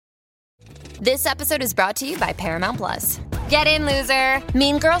This episode is brought to you by Paramount Plus. Get in, loser!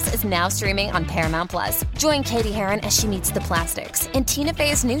 Mean Girls is now streaming on Paramount Plus. Join Katie Heron as she meets the plastics in Tina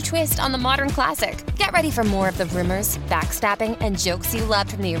Fey's new twist on the modern classic. Get ready for more of the rumors, backstabbing, and jokes you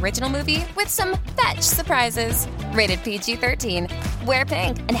loved from the original movie with some fetch surprises. Rated PG-13. Wear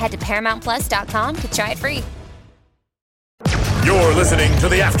pink and head to ParamountPlus.com to try it free. You're listening to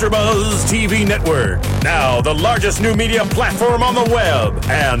the AfterBuzz TV Network, now the largest new media platform on the web,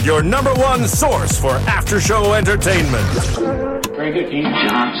 and your number one source for after-show entertainment. Very good, King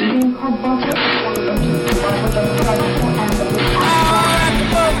Johnson.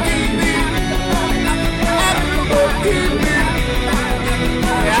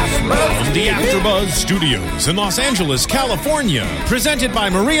 From the AfterBuzz Studios in Los Angeles, California, presented by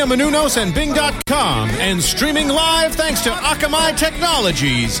Maria Menounos and Bing.com, and streaming live thanks to Akamai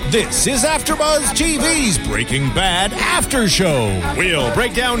Technologies, this is AfterBuzz TV's Breaking Bad After Show. We'll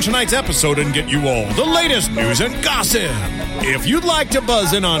break down tonight's episode and get you all the latest news and gossip. If you'd like to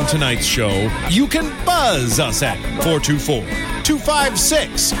buzz in on tonight's show, you can buzz us at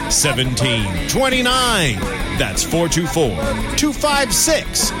 424-256-1729. That's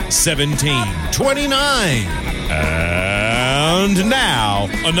 424-256-1729. And now,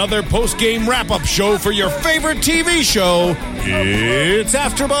 another post-game wrap-up show for your favorite TV show. It's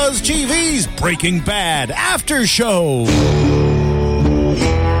AfterBuzz TV's Breaking Bad After Show.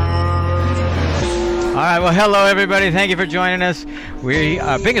 All right, well, hello, everybody. Thank you for joining us. We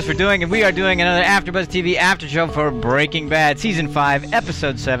are doing another AfterBuzz TV After Show for Breaking Bad, Season 5,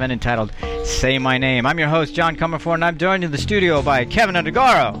 Episode 7, entitled Say My Name. I'm your host, John Comerford, and I'm joined in the studio by Kevin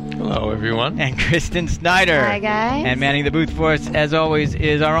Undergaro. Hello, everyone. And Kristen Snyder. Hi, guys. And manning the booth for us, as always,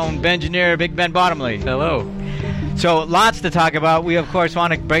 is our own Bengineer, Big Ben Bottomley. Hello. So, lots to talk about. We, of course,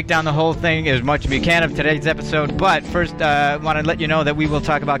 want to break down the whole thing as much as we can of today's episode. But first, I want to let you know that we will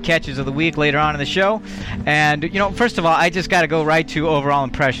talk about catches of the week later on in the show. And, first of all, I just got to go right to overall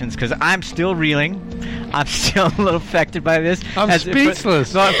impressions because I'm still reeling. I'm still a little affected by this. I'm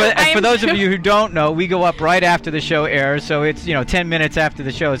speechless. For those of you who don't know, we go up right after the show airs, so it's 10 minutes after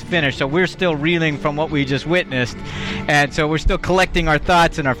the show is finished. So we're still reeling from what we just witnessed, and so we're still collecting our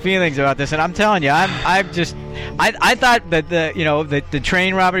thoughts and our feelings about this. And I'm telling you, I thought that the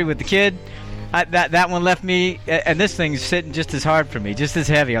train robbery with the kid. That one left me, and this thing's sitting just as hard for me, just as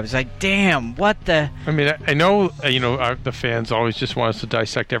heavy. I was like, damn, what the... I mean, I know, the fans always just want us to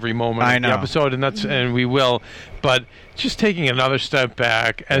dissect every moment of the episode, and we will, but just taking another step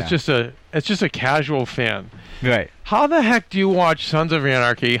back as just a casual fan. Right. How the heck do you watch Sons of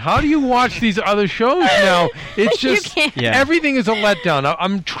Anarchy? How do you watch these other shows now? It's just everything is a letdown.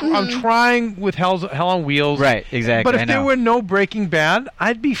 I'm trying with Hell on Wheels. Right, exactly. But if there were no Breaking Bad,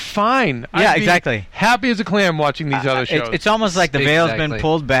 I'd be fine. Yeah, exactly. Happy as a clam watching these other shows. It's almost like the veil's been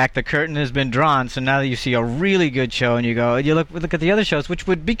pulled back, the curtain has been drawn, so now that you see a really good show and you look at the other shows, which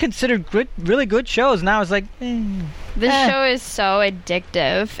would be considered really good shows. Now it's like, This show is so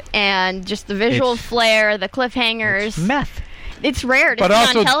addictive, and just the visual flair, the cliffhangers. It's meth. It's rare to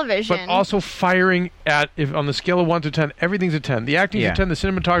see on television. But also firing on the scale of 1 to 10, everything's a 10. The acting's a 10, the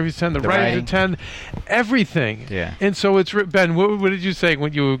cinematography's a 10, the writing's a 10, everything. Yeah. And so it's... Ben, what did you say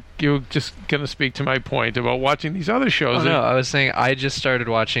when you were just going to speak to my point about watching these other shows? Oh, no, I was saying I just started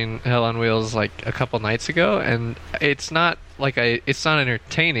watching Hell on Wheels like a couple nights ago, and it's not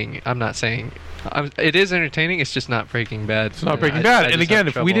entertaining. I'm not saying... it is entertaining. It's just not Breaking Bad. It's not Breaking Bad. And again,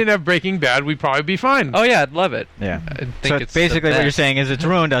 if we didn't have Breaking Bad, we'd probably be fine. Oh, yeah, I'd love it. Yeah. So it's basically what you're saying is it's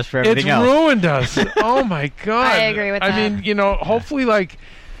ruined us for everything else. It's ruined us. Oh, my God. I agree with that. I mean, hopefully,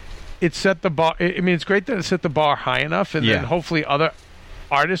 it set the bar. I mean, it's great that it set the bar high enough, and then hopefully other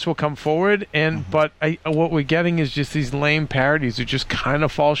artists will come forward. But what we're getting is just these lame parodies that just kind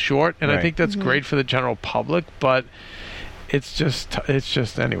of fall short. And I think that's great for the general public, but... It's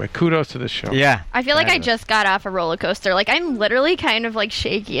just anyway. Kudos to this show. Yeah. I feel like I just got off a roller coaster. Like, I'm literally kind of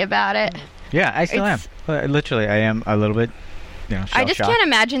shaky about it. Yeah, I still am. Literally, I am a little bit. I just can't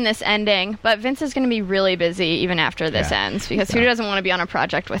imagine this ending. But Vince is going to be really busy even after this ends because who doesn't want to be on a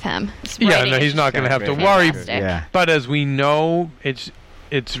project with him? He's not going to have to worry. Yeah. But as we know, it's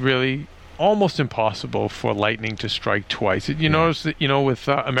really almost impossible for lightning to strike twice. You notice that, with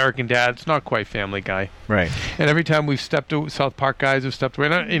American Dad, it's not quite Family Guy. Right. And every time we've stepped to South Park guys have stepped away,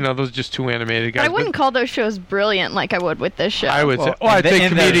 those are just two animated guys. But I wouldn't call those shows brilliant like I would with this show. I would say, I'd say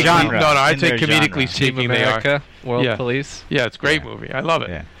comedically speaking, Team America, they are. Police. Yeah, it's a great movie. I love it.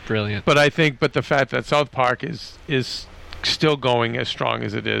 Yeah. Brilliant. But the fact that South Park is still going as strong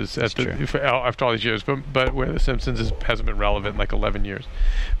as it is after all these years, but where The Simpsons hasn't been relevant in 11 years.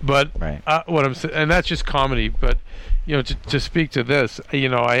 But what I'm saying, and that's just comedy. But to speak to this,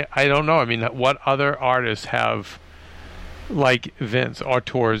 I don't know. I mean, what other artists have, like Vince or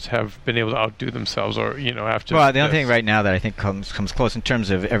tours, have been able to outdo themselves, or after? Well, the only thing right now that I think comes close in terms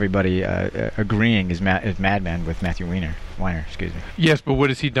of everybody agreeing is Madman with Matthew Weiner. Excuse me. Yes, but what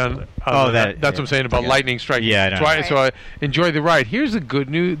has he done? That's what I'm saying about Lightning Strike. Yeah, I know. So enjoy the ride. Here's the good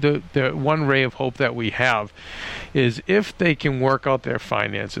news. The one ray of hope that we have is if they can work out their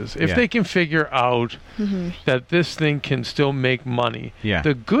finances, if they can figure out that this thing can still make money. Yeah.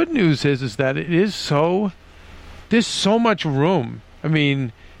 The good news is that it is so. There's so much room. I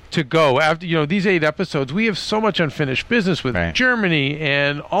mean, to go after these 8 episodes. We have so much unfinished business with Germany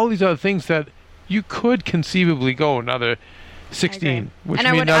and all these other things that you could conceivably go another 16, which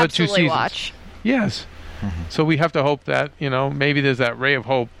and means another 2 seasons. Watch. Yes. So we have to hope that maybe there's that ray of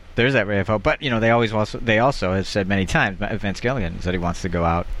hope. There's that ray of hope, but they also have said many times. Vince Gilligan said he wants to go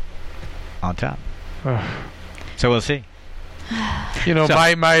out on top. So we'll see.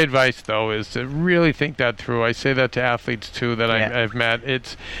 My advice, though, is to really think that through. I say that to athletes, too, that I've met.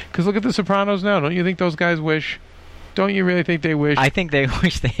 It's because look at The Sopranos now. Don't you think those guys wish? Don't you really think they wish? I think they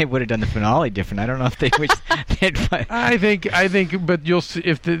wish they would have done the finale different. I don't know if they wish they'd. I think, but you'll see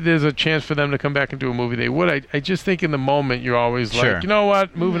if there's a chance for them to come back and do a movie, they would. I just think in the moment you're always like, you know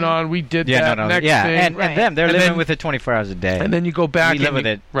what, moving on. We did that. Next thing. And they're living with it 24 hours a day. And then you go back. We live with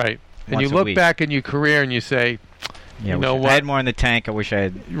it. Right. And you look back in your career and you say, you know what? I had more in the tank. I wish I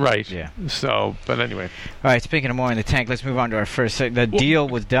had. Right. Yeah. So, but anyway. All right. Speaking of more in the tank, let's move on to our first. The deal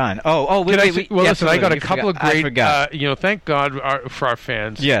was done. Listen. I got a couple of great. Thank God for our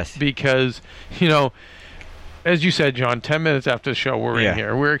fans. Yes. Because as you said, John, 10 minutes after the show, we're in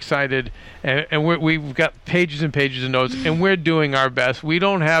here. We're excited, and we've got pages and pages of notes, and we're doing our best. We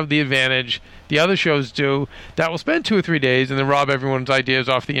don't have the advantage the other shows do that will spend 2 or 3 days and then rob everyone's ideas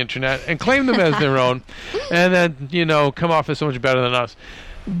off the internet and claim them as their own, and then come off as so much better than us.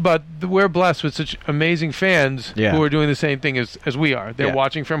 But we're blessed with such amazing fans who are doing the same thing as we are. They're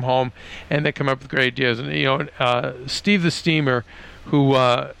watching from home, and they come up with great ideas. And Steve the Steamer, who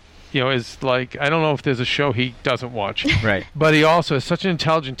is like, I don't know if there's a show he doesn't watch. Right. But he also has such an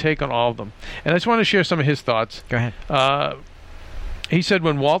intelligent take on all of them. And I just want to share some of his thoughts. Go ahead. He said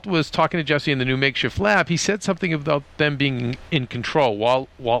when Walt was talking to Jesse in the new makeshift lab, he said something about them being in control. Walt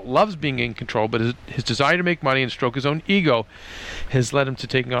loves being in control, but his desire to make money and stroke his own ego has led him to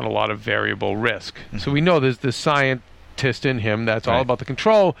taking on a lot of variable risk. Mm-hmm. So we know there's this scientist in him that's all about the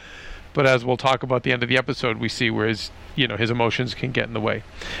control, but as we'll talk about at the end of the episode, we see where his emotions can get in the way.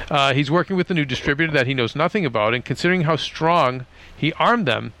 He's working with a new distributor that he knows nothing about, and considering how strong he armed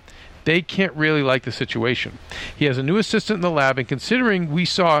them, they can't really like the situation. He has a new assistant in the lab, and considering we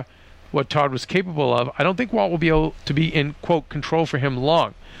saw what Todd was capable of, I don't think Walt will be able to be in, quote, control for him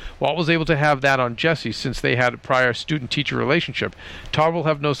long. Walt was able to have that on Jesse since they had a prior student-teacher relationship. Todd will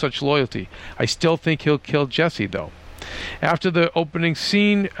have no such loyalty. I still think he'll kill Jesse, though. After the opening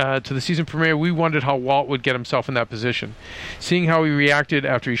scene to the season premiere, we wondered how Walt would get himself in that position. Seeing how he reacted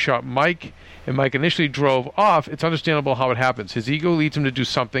after he shot Mike, and Mike initially drove off, it's understandable how it happens. His ego leads him to do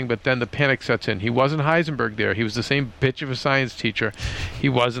something, but then the panic sets in. He wasn't Heisenberg there. He was the same bitch of a science teacher he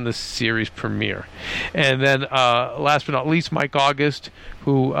was in the series premiere. And then, last but not least, Mike August,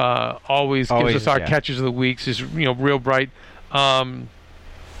 who always gives us our catches of the weeks, is real bright.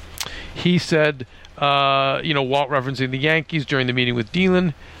 He said, Walt referencing the Yankees during the meeting with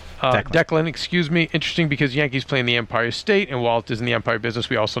Declan, interesting because Yankees play in the Empire State and Walt is in the Empire business.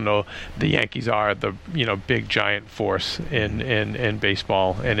 We also know the Yankees are the big giant force in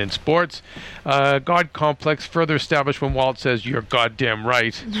baseball and in sports. God complex further established when Walt says "you're goddamn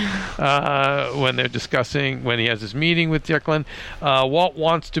right" when he has his meeting with Declan. Walt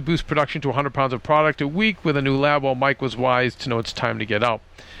wants to boost production to 100 pounds of product a week with a new lab, while Mike was wise to know it's time to get out.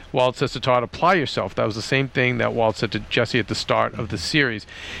 Walt says to Todd, apply yourself. That was the same thing that Walt said to Jesse at the start of the series.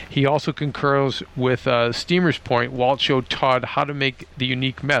 He also concurs with Steamer's point. Walt showed Todd how to make the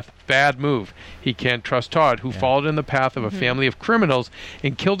unique meth. Bad move. He can't trust Todd, who followed in the path of a family of criminals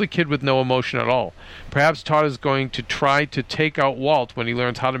and killed a kid with no emotion at all. Perhaps Todd is going to try to take out Walt when he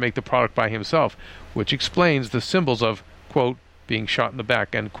learns how to make the product by himself, which explains the symbols of, quote, being shot in the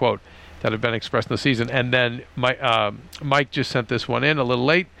back, end quote, that have been expressed in the season. And then Mike just sent this one in a little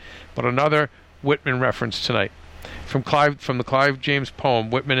late, but another Whitman reference tonight. From the Clive James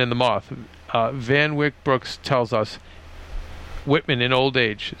poem, Whitman and the Moth, Van Wyck Brooks tells us, Whitman in old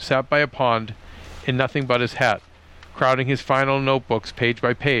age sat by a pond in nothing but his hat, crowding his final notebooks page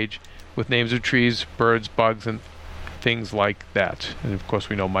by page with names of trees, birds, bugs, and things like that. And of course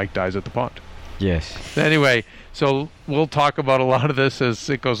we know Mike dies at the pond. Yes. Anyway, so we'll talk about a lot of this as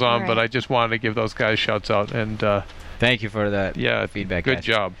it goes on, but I just wanted to give those guys shouts out. And Thank you for that feedback, Good guys.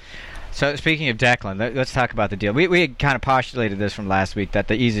 job. So speaking of Declan, let's talk about the deal. We had kind of postulated this from last week that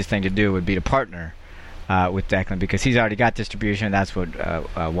the easiest thing to do would be to partner with Declan because he's already got distribution. That's what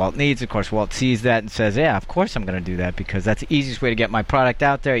Walt needs. Of course, Walt sees that and says, yeah, of course I'm going to do that because that's the easiest way to get my product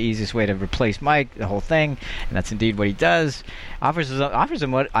out there, easiest way to replace Mike, the whole thing. And that's indeed what he does. Offers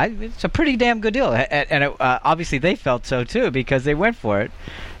him it's a pretty damn good deal. And obviously they felt so too because they went for it.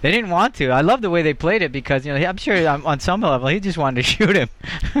 They didn't want to. I love the way they played it because, I'm sure on some level he just wanted to shoot him.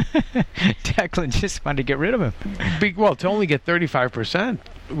 Declan just wanted to get rid of him. To only get 35%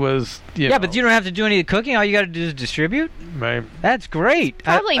 was, Yeah, but you don't have to do any of the cooking. All you got to do is distribute. Right. That's great.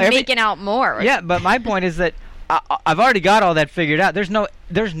 Probably making out more. Yeah, but my point is that I've already got all that figured out. There's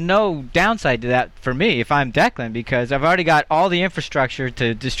no downside to that for me if I'm Declan because I've already got all the infrastructure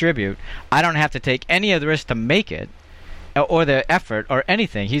to distribute. I don't have to take any of the risk to make it. Or the effort, or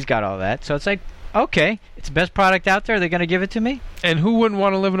anything. He's got all that. So it's like, okay, it's the best product out there. They're going to give it to me? And who wouldn't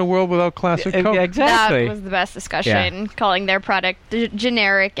want to live in a world without classic Coke? Exactly. That was the best discussion, calling their product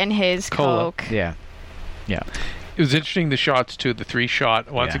generic and his Cola. Coke. Yeah. It was interesting, the shots, too, the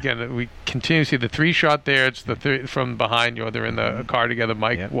 3-shot. Once again, we continue to see the 3-shot there. It's the from behind, they're in the car together,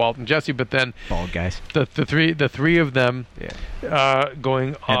 Mike, Walt, and Jesse. But then bald guys. The three of them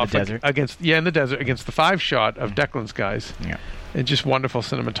going off the desert. in the desert against the 5-shot of Declan's guys. Yeah. And just wonderful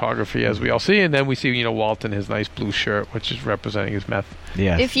cinematography, as we all see. And then we see, Walt in his nice blue shirt, which is representing his meth.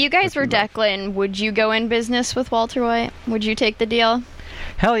 Yeah. If you guys were Declan, would you go in business with Walter White? Would you take the deal?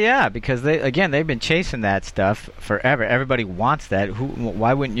 Hell yeah, because they've been chasing that stuff forever. Everybody wants that.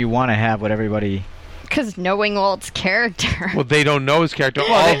 Why wouldn't you want to have what everybody... Because knowing Walt's character. Well, they don't know his character.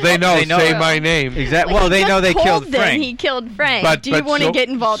 All they know is say my name. Exactly. Well, they know they killed Frank. He killed Frank. Do you want to get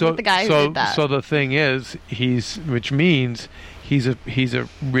involved with the guy who did that? So the thing is, which means he's a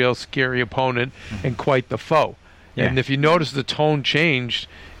real scary opponent and quite the foe. Yeah. And if you notice, the tone changed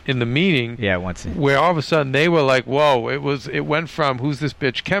in the meeting, where all of a sudden they were like, "Whoa!" It went from "Who's this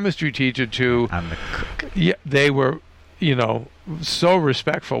bitch?" chemistry teacher to "I'm the cook." Yeah, they were, so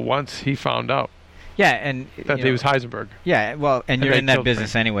respectful once he found out. Yeah, and that he was Heisenberg. Yeah, well, and you're in that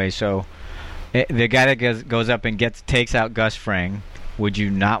business anyway, so the guy that goes up and takes out Gus Fring, would you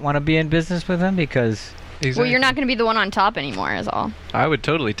not want to be in business with him because? Well, you're not going to be the one on top anymore, is all. I would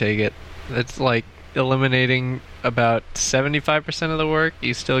totally take it. It's like eliminating about 75% of the work.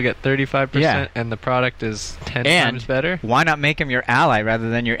 You still get 35%, and the product is 10 times better. Why not make him your ally rather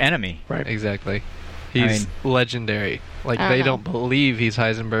than your enemy? Right. Exactly. He's legendary. Like, they don't believe he's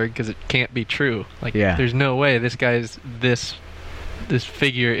Heisenberg because it can't be true. Like, there's no way this guy's this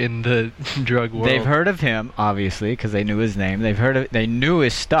figure in the drug world. They've heard of him, obviously, because they knew his name. They knew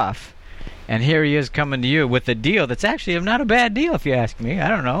his stuff. And here he is coming to you with a deal that's actually not a bad deal, if you ask me. I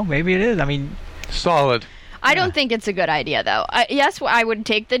don't know. Maybe it is. I mean... Solid. I don't think it's a good idea, though. Yes, I would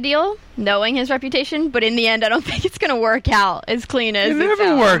take the deal, knowing his reputation, but in the end, I don't think it's going to work out as clean as it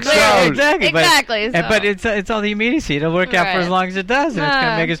never works out. Exactly. But it's all the immediacy. It'll work out for as long as it does, and it's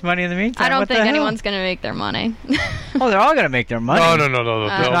going to make us money in the meantime. I don't think anyone's going to make their money. They're all going to make their money. No.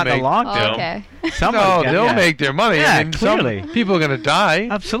 Not in the long term. Okay. They'll make their money. Yeah, I mean, clearly. Some people are going to die.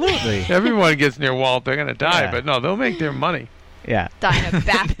 Absolutely. Everyone gets near Walt, they're going to die. But no, they'll make their money. Yeah. Die in a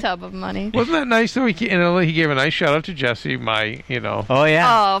bathtub of money. Wasn't that nice, though? He gave a nice shout-out to Jesse, Oh, yeah.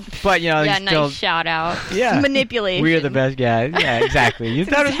 Oh, but, nice shout-out. Yeah. Manipulation. We're the best guys. Yeah, exactly. You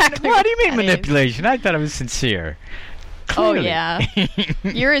thought what do you mean manipulation? I thought it was sincere. Clearly. Oh, yeah.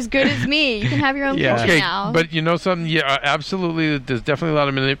 You're as good as me. You can have your own culture now. But you know something? Yeah, absolutely. There's definitely a lot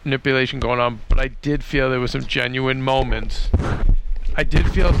of manipulation going on, but I did feel there were some genuine moments. I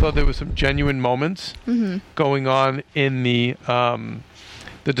did feel as though there were some genuine moments going on in the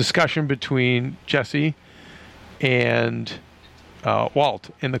discussion between Jesse and Walt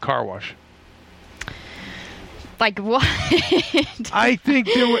in the car wash. Like what? I think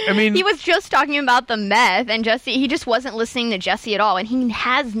there were. I mean, he was just talking about the meth, and Jesse. He just wasn't listening to Jesse at all, and he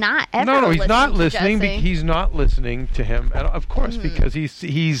has not ever. No, he's not listening. Jesse. He's not listening to him, of course, because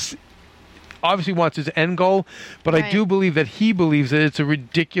he's obviously wants his end goal, but I do believe that he believes that it's a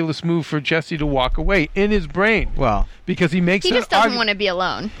ridiculous move for Jesse to walk away in his brain. Well, because he just doesn't want to be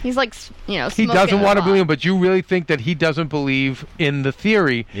alone. He's like, he doesn't want to be alone, but you really think that he doesn't believe in the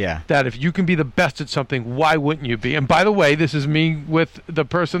theory that if you can be the best at something, why wouldn't you be? And by the way, this is me with the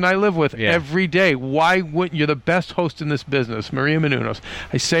person I live with every day. Why wouldn't you? The best host in this business, Maria Menounos.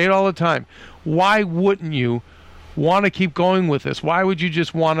 I say it all the time. Why wouldn't you want to keep going with this? Why would you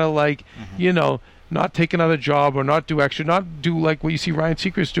just want to not take another job or not do extra, not do like what you see Ryan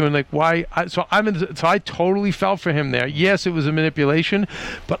Seacrest doing? Like why? So I totally felt for him there. Yes, it was a manipulation,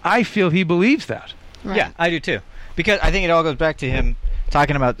 but I feel he believes that. Right. Yeah, I do too. Because I think it all goes back to him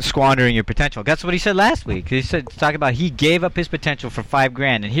talking about squandering your potential. That's what he said last week. He said talking about he gave up his potential for $5,000,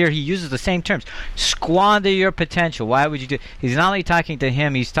 and here he uses the same terms: squander your potential. Why would you do? He's not only talking to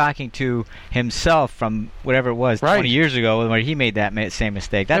him; he's talking to himself from whatever it was 20 years ago, where he made that same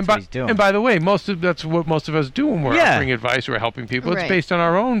mistake. That's what he's doing. And by the way, that's what most of us do when we're offering advice or helping people. It's based on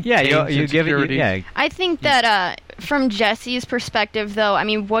our own you give it. I think that from Jesse's perspective, though, I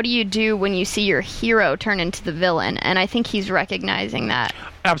mean, what do you do when you see your hero turn into the villain? And I think he's recognizing that.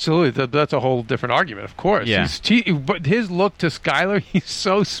 Absolutely. That's a whole different argument, of course. Yeah. But his look to Skylar, he's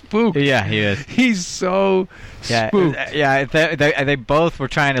so spooked. Yeah, he is. He's so spooked. Yeah, they both were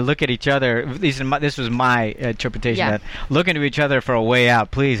trying to look at each other. This was my interpretation. That looking to each other for a way out.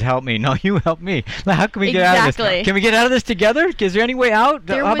 Please help me. No, you help me. How can we get out of this? Can we get out of this together? Is there any way out?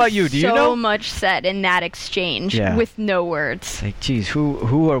 How about you? Do you know? There was so much said in that exchange with no words. Like, geez,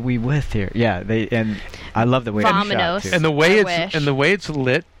 who are we with here? Yeah, and I love the way it's shot, too. And the way it's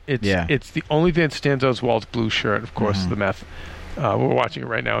lit. It's the only thing that stands out is Walt's blue shirt, of course, the meth. We're watching it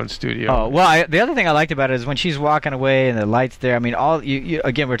right now in studio. Oh, well, the other thing I liked about it is when she's walking away and the lights there. I mean,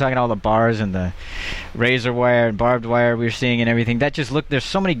 again, we're talking all the bars and the razor wire and barbed wire we were seeing and everything. That just looked, there's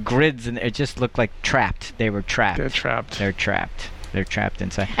so many grids and it just looked like trapped. They were trapped. They're trapped. They're trapped. They're trapped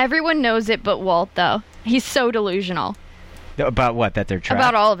inside. Everyone knows it but Walt, though. He's so delusional. About what? That they're trapped?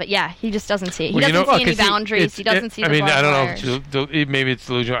 About all of it, yeah. He just doesn't see it. He doesn't see any boundaries. He doesn't see the barbed wires. I don't know. Maybe it's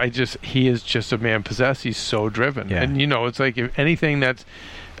delusional. He is just a man possessed. He's so driven. Yeah. And, it's like if anything that's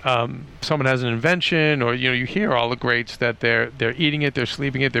someone has an invention or, you hear all the greats that they're eating it, they're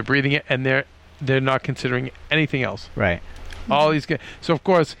sleeping it, they're breathing it, and they're not considering anything else. Right. All these guys. So, of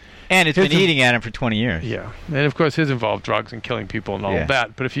course... And it's been eating at him for 20 years. Yeah. And, of course, his involved drugs and killing people and all of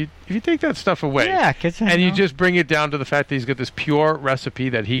that. But if you take that stuff away and you just bring it down to the fact that he's got this pure recipe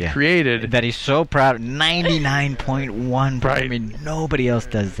that he created. That he's so proud of, 99.1%. Right. I mean, nobody else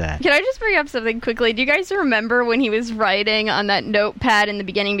does that. Can I just bring up something quickly? Do you guys remember when he was writing on that notepad in the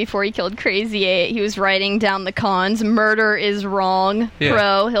beginning before he killed Crazy 8? He was writing down the cons. Murder is wrong. Yeah.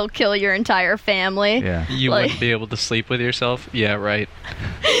 Pro, he'll kill your entire family. Yeah. You wouldn't be able to sleep with yourself? Yeah, right.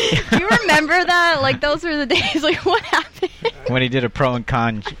 Do you remember that? Like, those were the days. Like, what happened? When he did a pro and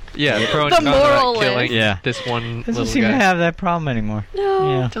con. Yeah, the pro and con about killing this one doesn't seem to have that problem anymore.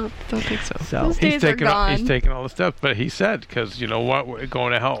 No, yeah. don't think so. Those days are gone. He's taking all the steps, but he said, because you know what, we're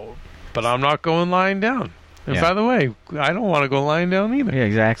going to hell, but I'm not going lying down. And by the way, I don't want to go lying down either. Yeah,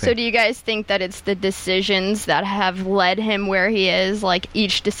 exactly. So do you guys think that it's the decisions that have led him where he is? Like,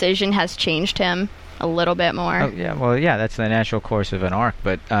 each decision has changed him a little bit more? Oh, yeah, well, yeah, that's the natural course of an arc,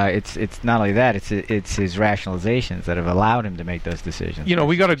 but it's not only that, it's his rationalizations that have allowed him to make those decisions. You know,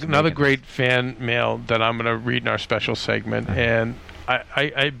 we got another great fan mail that I'm going to read in our special segment, and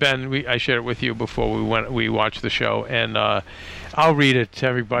Ben, I shared it with you before we watched the show, and I'll read it to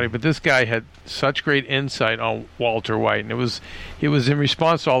everybody. But this guy had such great insight on Walter White, and it was in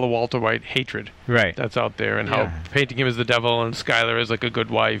response to all the Walter White hatred that's out there, and how painting him as the devil and Skylar as like a good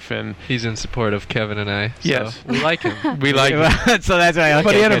wife, and he's in support of Kevin and I. So yes, we like him. We like him. So that's why. Okay,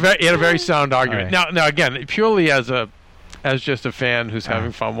 but he had a very sound argument. Right. Now again, purely as just a fan who's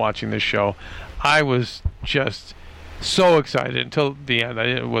having fun watching this show, I was just so excited until the end.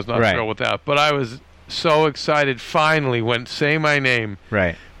 I was not thrilled with that, but I was so excited finally when Say My Name,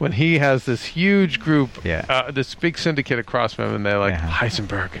 when he has this huge group, this big syndicate across from him, and they're like,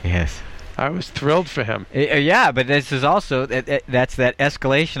 Heisenberg. Yes. I was thrilled for him. Yeah, but this is also, that's that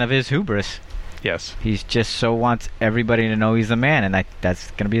escalation of his hubris. Yes. He's just so wants everybody to know he's the man, and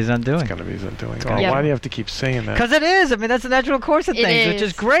that's going to be his undoing. It's going to be his undoing. Why do you have to keep saying that? Because it is. I mean, that's the natural course of things, which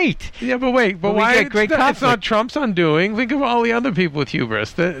is great. Yeah, but wait. But why? It's not Trump's undoing. Think of all the other people with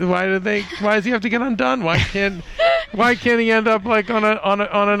hubris. Why does he have to get undone? Why can't he end up like on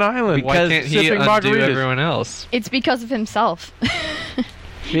an island? Why can't he undo everyone else? It's because of himself.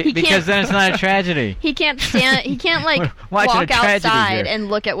 Because then it's not a tragedy. He can't stand. He can't like walk outside and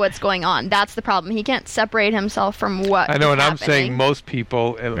look at what's going on. That's the problem. He can't separate himself from what. I know, and happening. I'm saying most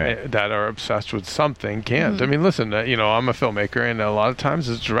people that are obsessed with something can't. Mm-hmm. I mean, listen. I'm a filmmaker, and a lot of times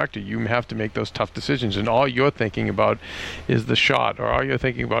as a director, you have to make those tough decisions, and all you're thinking about is the shot, or all you're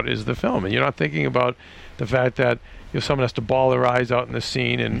thinking about is the film, and you're not thinking about the fact that someone has to bawl their eyes out in the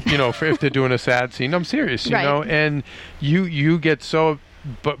scene, and if they're doing a sad scene. I'm serious, and you get so.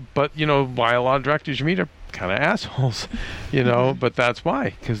 But why a lot of directors you meet are kind of assholes, but that's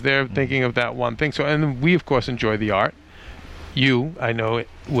why, because they're thinking of that one thing. So, and we of course enjoy the art. I know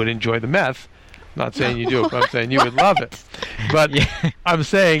would enjoy the meth, Not saying you do, but I'm saying you would love it. But I'm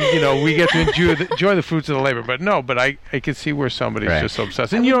saying, we get to enjoy the fruits of the labor. But I can see where somebody's just so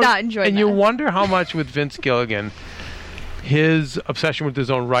obsessed. And you wonder how much with Vince Gilligan, his obsession with his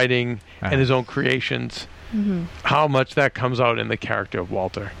own writing and his own creations, how much that comes out in the character of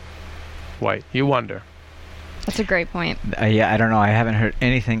Walter White. You wonder. That's a great point. I don't know. I haven't heard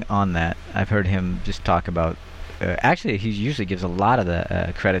anything on that. I've heard him just talk about. Actually, he usually gives a lot of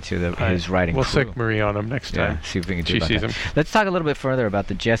the credit to his writing. We'll sick Marie on him next time. See if we can do she about sees that. him. Let's talk a little bit further about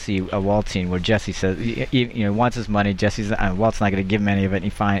the Jesse Walt scene, where Jesse says he wants his money. Walt's not going to give him any of it,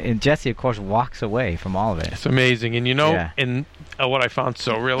 and Jesse, of course, walks away from all of it. It's amazing, and and what I found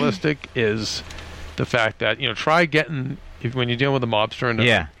so realistic is the fact that try getting. When you're dealing with a mobster and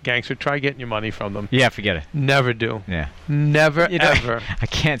a gangster, try getting your money from them. Yeah, forget it. Never do. Yeah. Never, ever. I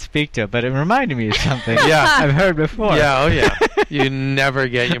can't speak to it, but it reminded me of something I've heard before. Yeah, oh yeah. You never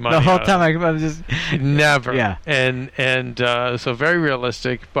get your money the whole time I'm just... Never. Yeah. And so very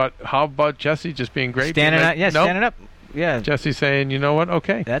realistic, but how about Jesse just being great? Standing up. Yeah. Jesse saying, you know what,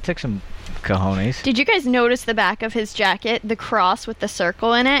 okay. That took some cojones. Did you guys notice the back of his jacket, the cross with the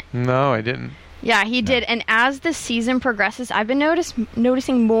circle in it? No, I didn't. Yeah, he did. And as the season progresses, I've been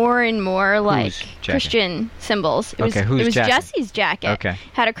noticing more and more Christian symbols. It was Jesse's jacket. Okay.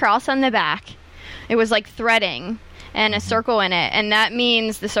 Had a cross on the back. It was like threading and a circle in it. And that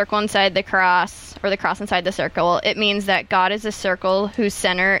means the circle inside the cross, or the cross inside the circle. It means that God is a circle whose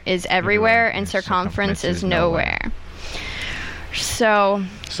center is everywhere and circumference is nowhere. So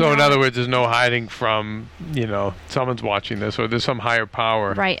in other words, there's no hiding from, someone's watching this, or there's some higher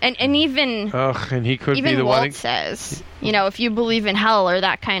power. Right. And even... and he could even be the Walt one... says, if you believe in hell or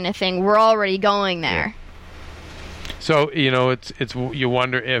that kind of thing, we're already going there. Yeah. So, it's you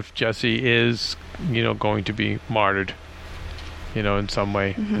wonder if Jesse is, going to be martyred, in some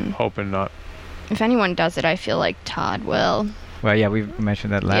way, hoping not. If anyone does it, I feel like Todd will. Well, yeah, we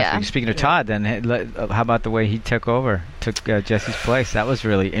mentioned that last week. Speaking of Todd, then, how about the way he took Jesse's place? That was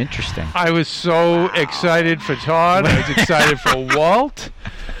really interesting. I was so excited for Todd. I was excited for Walt.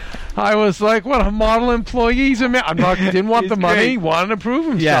 I was like, what a model employee. He's a man. Didn't want the money, wanted to prove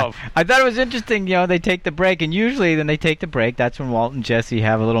himself. Yeah. I thought it was interesting, they take the break, and usually when they take the break, that's when Walt and Jesse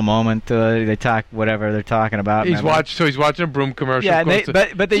have a little moment. They talk whatever they're talking about. He's watching a broom commercial. Yeah,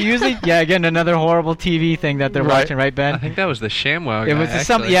 but they usually, again, another horrible TV thing that they're watching, right, Ben? I think that was the ShamWow guy. It was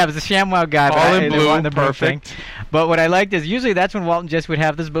it was the ShamWow guy. All in blue, perfect. But what I liked is usually that's when Walt and Jesse would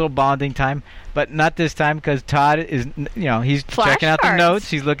have this little bonding time. But not this time, because Todd is, he's checking out the notes.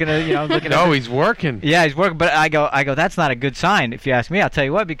 He's looking at, No, he's working. Yeah, he's working. But I go, that's not a good sign, if you ask me. I'll tell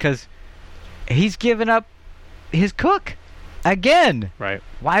you what, because he's given up his cook again. Right.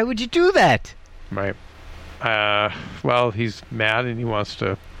 Why would you do that? Right. Well, he's mad and he wants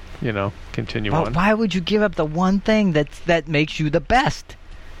to, continue on. Why would you give up the one thing that makes you the best?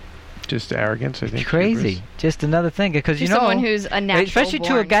 Just arrogance, I think. Crazy. Just another thing, because someone who's a natural, especially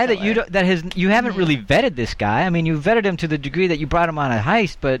to a guy killer. that you haven't really vetted this guy. I mean, you vetted him to the degree that you brought him on a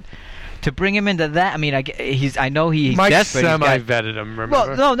heist, but to bring him into that, I mean, I know he's Mike desperate. Semi-vetted him.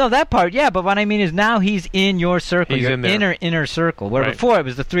 Remember? Well, no, that part, yeah. But what I mean is now he's in your circle, he's your in there. inner circle. Where before it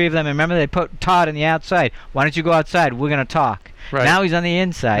was the three of them. And remember, they put Todd on the outside. Why don't you go outside? We're gonna talk. Right. Now he's on the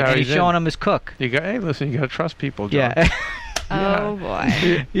inside, and he's showing him his cook. Hey, listen, you gotta trust people, John. Yeah. Oh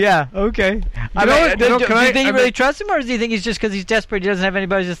boy. Yeah. Okay. Do you think he really trusts him, or do you think he's just because he's desperate? He doesn't have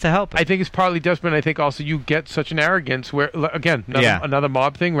anybody just to help him? I think it's partly desperate. And I think also you get such an arrogance where, again, another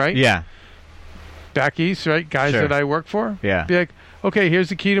mob thing, right? Yeah. Back east, right? Guys that I work for. Yeah. Be like, okay, here's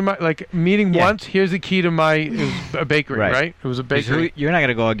the key to my meeting once. Here's the key to my a bakery, right? It was a bakery. You're not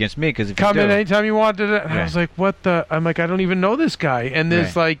gonna go against me because if come you in anytime you want to. And I was like, what the? I'm like, I don't even know this guy. And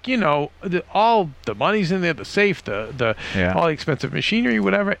there's all the money's in there, the safe, the all the expensive machinery,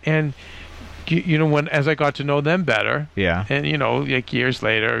 whatever. And when as I got to know them better, and like years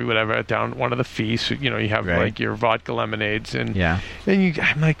later, or whatever, down one of the feasts, you have like your vodka lemonades, and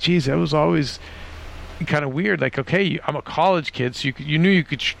I'm like, geez, that was always kind of weird. Like, okay, I'm a college kid, so you knew you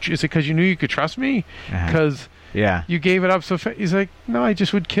could. Is it because you knew you could trust me? Because you gave it up so fast. He's like, no, I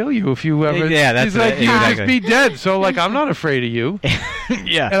just would kill you if you ever. Yeah, that's he's like, you would just be dead. So like, I'm not afraid of you.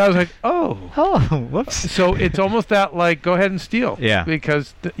 Yeah. And I was like, oh, whoops. So it's almost that like, go ahead and steal. Yeah.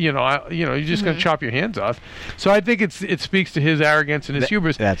 Because you're just gonna chop your hands off. So I think it speaks to his arrogance and his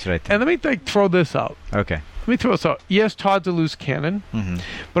hubris. That's right. And let me throw this out. Okay. Let me throw this out. Yes, Todd's a loose cannon,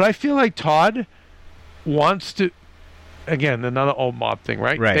 but I feel like Todd wants to, again, another old mob thing,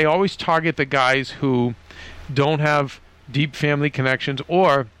 right? They always target the guys who don't have deep family connections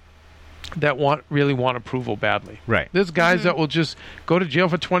or that really want approval badly. Right. There's guys that will just go to jail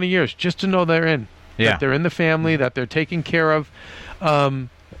for 20 years just to know they're in. Yeah. That they're in the family, that they're taken care of. I'm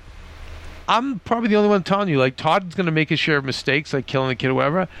probably the only one telling you, like, Todd's going to make his share of mistakes, like killing the kid or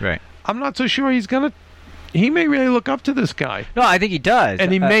whatever. Right. I'm not so sure he's going to. He may really look up to this guy. No, I think he does.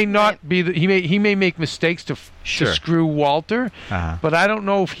 And he may not be. He may make mistakes to screw Walter, but I don't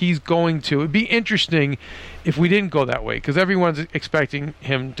know if he's going to. It'd be interesting if we didn't go that way, because everyone's expecting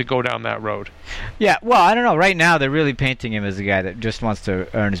him to go down that road. Yeah, well, I don't know. Right now, they're really painting him as a guy that just wants to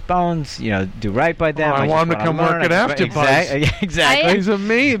earn his bones, do right by them. I want him to come work at AfterBuzz. Exactly. He's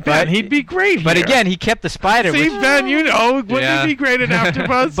amazing. Ben, he'd be great But here. again, he kept the spider. See, Ben, wouldn't he be great at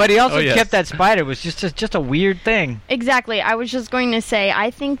AfterBuzz? But he also kept that spider. It was just a weird thing. Exactly. I was just going to say, I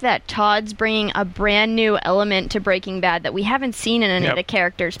think that Todd's bringing a brand new element to Breaking Bad that we haven't seen in any of the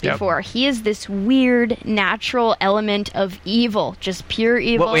characters before. He is this weird, natural element of evil, just pure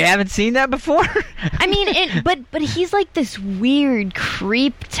evil. What, we haven't seen that before? I mean, but he's like this weird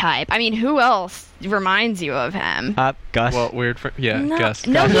creep type. I mean, who else reminds you of him? Gus. Well, weird. Gus.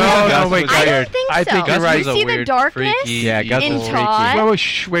 No, wait, I don't think so. I think you're right. You see the darkness Gus in is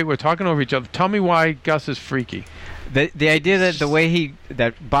Todd? Wait, we're talking over each other. Tell me why Gus is freaky. The idea that the way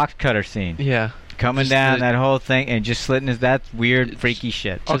that box cutter scene. Yeah. Coming down that whole thing and just slitting that's weird, freaky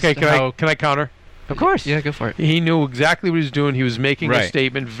shit. Okay, can I counter? Of course. Yeah, go for it. He knew exactly what he was doing. He was making a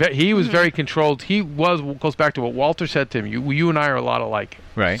statement. He was very controlled. Goes back to what Walter said to him. You and I are a lot alike.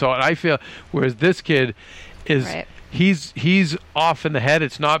 Right. So I feel, whereas this kid is, he's off in the head.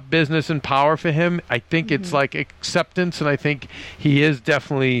 It's not business and power for him. I think it's like acceptance, and I think he is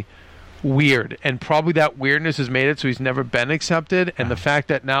definitely weird, and probably that weirdness has made it so he's never been accepted. And the fact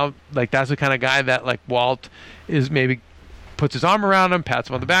that now, like, that's the kind of guy that, like, Walt is maybe puts his arm around him, pats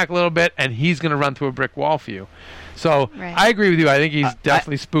him on the back a little bit, and he's going to run through a brick wall for you. So I agree with you. I think he's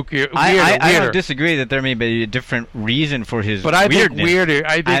definitely spooky. I don't disagree that there may be a different reason for his but I weirdness. think weirder.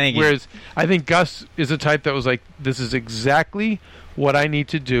 I think Gus is a type that was like, this is exactly what I need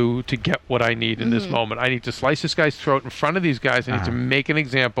to do to get what I need in this moment. I need to slice this guy's throat in front of these guys. I need to make an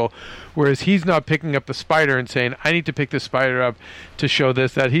example. Whereas he's not picking up the spider and saying, I need to pick this spider up to show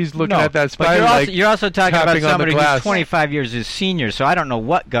this, that he's looking at that spider. But you're also talking about somebody who's who's 25 years his senior, so I don't know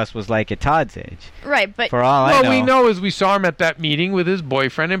what Gus was like at Todd's age. Right, but for all I know. What we know is we saw him at that meeting with his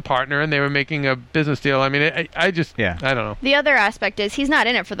boyfriend and partner, and they were making a business deal. I mean, I don't know. The other aspect is he's not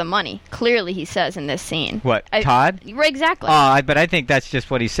in it for the money. Clearly, he says in this scene. What, Todd? Right, exactly. But I think that's just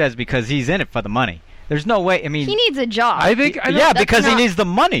what he says because he's in it for the money. There's no way. I mean, he needs a job. I think. Because he needs the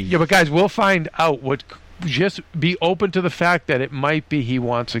money. Yeah, but guys, we'll find out. Just be open to the fact that it might be he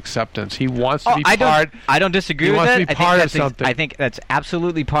wants acceptance. He wants to be part. I don't disagree with that. He wants to be part of something. I think that's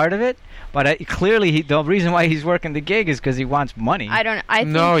absolutely part of it. But clearly, the reason why he's working the gig is because he wants money.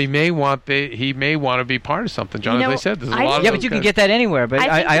 He may want to be part of something, John. As I said, there's a lot of but you can get that anywhere. But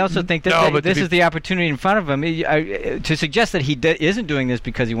I also think that this is the opportunity in front of him. To suggest that he isn't doing this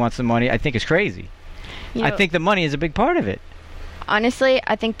because he wants the money, I think is crazy. I think the money is a big part of it. Honestly,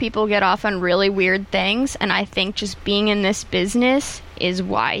 I think people get off on really weird things, and I think just being in this business is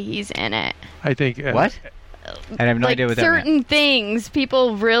why he's in it. I think what? I have no idea what that meant. Certain things,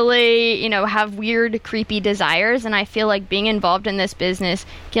 people really, have weird, creepy desires, and I feel like being involved in this business,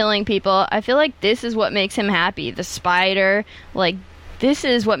 killing people, I feel like this is what makes him happy. The spider, this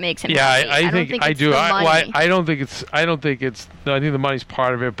is what makes him happy. I think I do. I don't think it's. I think the money's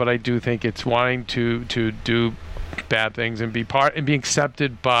part of it, but I do think it's wanting to do bad things and be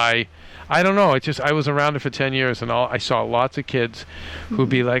accepted by. I don't know. I was around it for 10 years, and I saw lots of kids who'd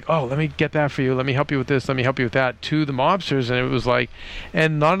be like, "Oh, let me get that for you. Let me help you with this. Let me help you with that." To the mobsters, and it was like,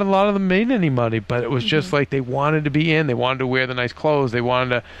 and not a lot of them made any money, but it was just like they wanted to be in. They wanted to wear the nice clothes. They wanted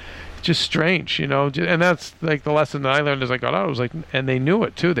to. Just strange, and that's like the lesson that I learned as I got out. It was like, and they knew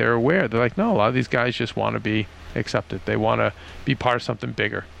it too. They were aware. They're like, no, a lot of these guys just want to be accepted. They want to be part of something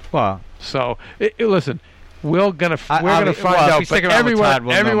bigger. Wow. So listen, we're gonna find out. But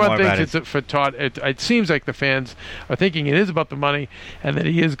everyone thinks it's for Todd. It seems like the fans are thinking it is about the money, and that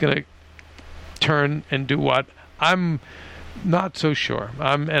he is gonna turn and do what. I'm not so sure.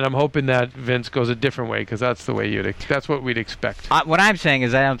 I'm hoping that Vince goes a different way because that's the way that's what we'd expect. What I'm saying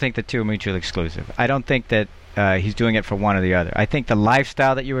is I don't think the two are mutually exclusive. I don't think that he's doing it for one or the other. I think the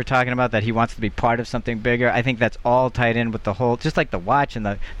lifestyle that you were talking about, that he wants to be part of something bigger, I think that's all tied in with the whole, just like the watch and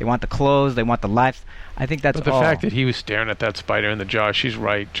they want the clothes, they want the life. I think that's all. But the fact that he was staring at that spider in the jaw, she's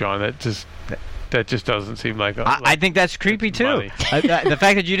right, John. That just... that just doesn't seem like. I think that's creepy too. The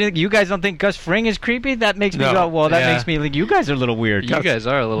fact that you guys don't think Gus Fring is creepy, that makes me go. Well, that makes me like you guys are a little weird. You guys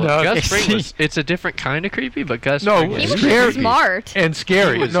are a little. Gus Fring it's a different kind of creepy, but Gus. Fring he was was smart and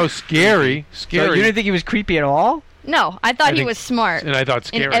scary. Scary. So you didn't think he was creepy at all? No, I thought he was smart. And I thought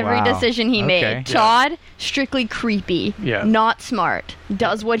scary. In every decision he made. Todd, strictly creepy. Yeah. Not smart.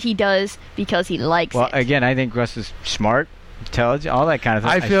 Does what he does because he likes it. Well, again, I think Gus is smart, intelligent, all that kind of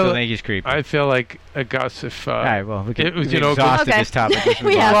thing. I still think he's creepy. I feel like Gus, if... all right, well, we can exhausted this topic.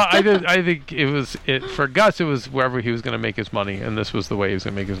 Well, I think it was... for Gus, it was wherever he was going to make his money, and this was the way he was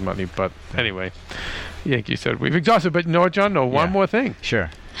going to make his money. But anyway, Yankee said, we've exhausted. But you know what, John? No, one more thing. Sure.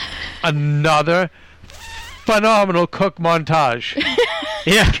 Another phenomenal Cook montage.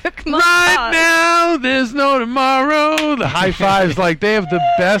 Cook montage. Right now, there's no tomorrow. The high fives, like they have the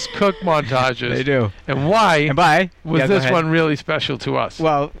best Cook montages. They do. And why was this one really special to us?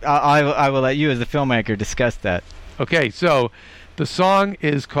 Well, I will let you, as the filmmaker, discuss that. Okay, so the song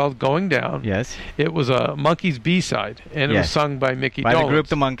is called "Going Down." Yes. It was a Monkees B-side, and it was sung by Mickey Dolenz. By the group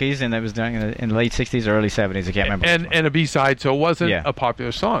The Monkees, and it was done in the late 60s or early 70s. I can't remember. And a B-side, so it wasn't a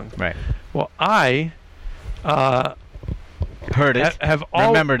popular song. Right. Well, I... heard it.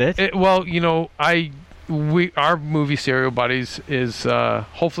 Remembered it. Well, you know, our movie Serial Buddies is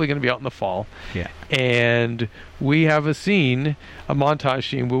hopefully going to be out in the fall. Yeah. And we have a montage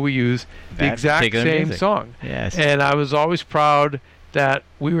scene where we use the exact same song. Yes. And I was always proud that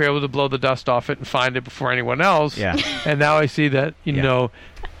we were able to blow the dust off it and find it before anyone else. Yeah. And now I see that you know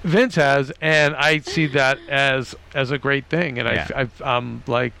Vince has, and I see that as a great thing. And I'm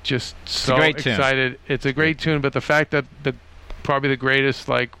like just so excited. It's a great tune, but the fact that probably the greatest,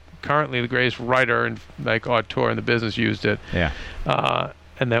 like currently the greatest writer and like auteur in the business used it. Yeah.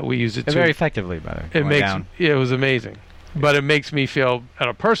 And that we used it too. Very effectively, by the way. It was amazing. But it makes me feel, at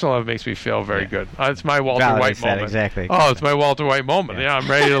a personal level, it makes me feel very good. It's my Walter White moment. Exactly. Oh, it's my Walter White moment. Yeah,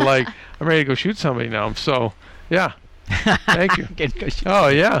 I'm ready to go shoot somebody now. So, yeah. Thank you. Oh,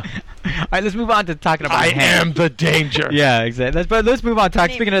 yeah. All right, let's move on to talking about Hank. I am the danger. Yeah, exactly. Let's move on.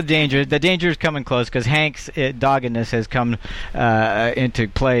 Speaking of danger, the danger is coming close because Hank's doggedness has come into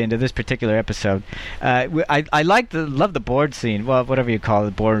play into this particular episode. I love the board scene. Well, whatever you call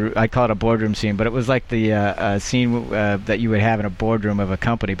it, I call it a boardroom scene, but it was like the scene that you would have in a boardroom of a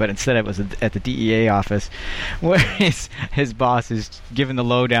company, but instead it was at the DEA office, where his boss is giving the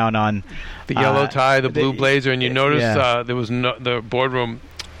lowdown on the yellow tie, the blue blazer, and you notice there was the boardroom.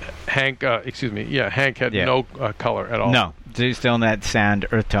 Hank had no color at all. No, still in that sand,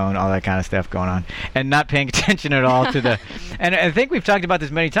 earth tone, all that kind of stuff going on, and not paying attention at all to the. And I think we've talked about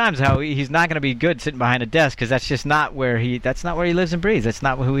this many times, how he's not going to be good sitting behind a desk because that's just not where he. That's not where he lives and breathes. That's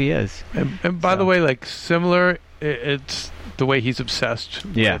not who he is. And by the way, like similar, it's the way he's obsessed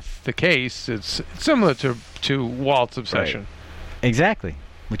with the case. It's similar to Walt's obsession. Right. Exactly,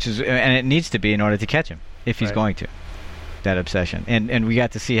 which is, and it needs to be in order to catch him if he's going to. That obsession, and we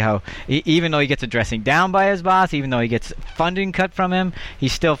got to see how even though he gets a dressing down by his boss, even though he gets funding cut from him, he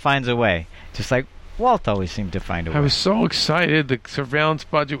still finds a way, just like Walt always seemed to find a way. I was so excited the surveillance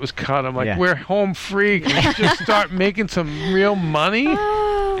budget was cut. I'm like, we're home free. Can we just start making some real money?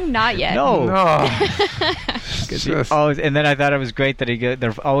 Oh, not yet. No. And then I thought it was great that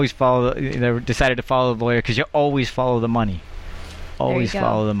they decided to follow the lawyer because you always follow the money. Always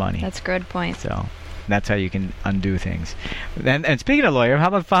follow the money. That's a good point. So that's how you can undo things. And speaking of lawyer,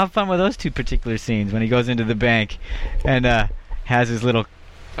 how fun were those two particular scenes when he goes into the bank and has his little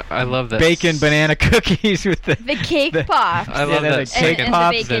I love that bacon banana cookies with the cake pops. I love that cake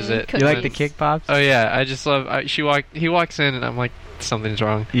pops. You like the cake pops? Oh yeah, I just love. He walks in and I'm like, something's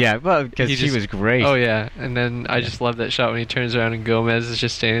wrong. Yeah, well, because she was great. Oh yeah, and then I just love that shot when he turns around and Gomez is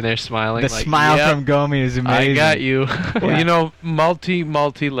just standing there smiling. The smile from Gomez is amazing. I got you. Well, you know,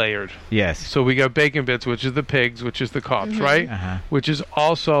 multi-layered. Yes. So we got bacon bits, which is the pigs, which is the cops, right? Uh-huh. Which is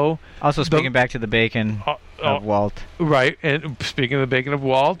also speaking back to the bacon of Walt. Right, and speaking of the bacon of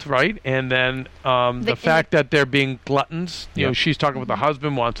Walt, right, and then the fact that they're being gluttons. You know, she's talking with the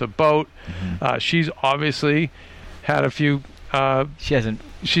husband, wants a boat. Mm-hmm. She's obviously had a few. She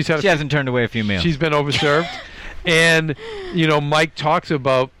hasn't turned away a few meals. She's been overserved, and you know, Mike talks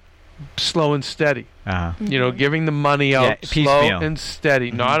about slow and steady. You know, giving the money out slow and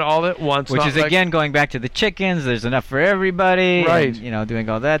steady, not all at once. Which is again going back to the chickens. There's enough for everybody, right? And, you know, doing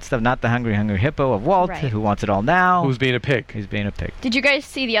all that stuff. Not the hungry hippo of Walt, who wants it all now. Who's being a pig? Who's being a pig? Did you guys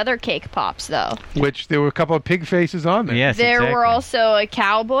see the other cake pops though? Which there were a couple of pig faces on there. Yes, there were also a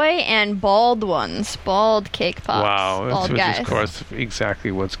cowboy and bald ones, bald cake pops. Wow, bald which guys. is of course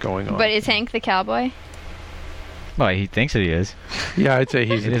exactly what's going on. But is Hank the cowboy? Well, he thinks that he is. Yeah, I'd say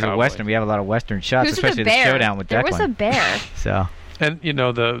he's It is a Western. We have a lot of Western shots, especially the showdown with Declan. There was a bear. So. And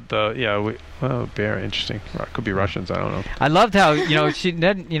bear, interesting. Could be Russians. I don't know. I loved how she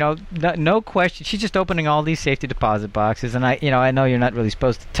didn't. No question. She's just opening all these safety deposit boxes, and I know you're not really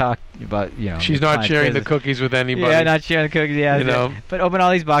supposed to talk about She's not sharing the cookies with anybody. Yeah, not sharing the cookies. Yeah, but open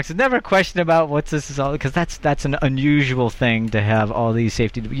all these boxes. Never a question about what's this is all, because that's an unusual thing to have all these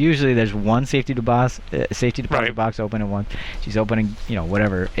safety. Usually there's one safety deposit box open at once. She's opening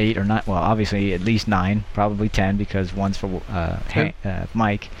whatever 8 or 9. Well, obviously at least 9, probably 10, because one's for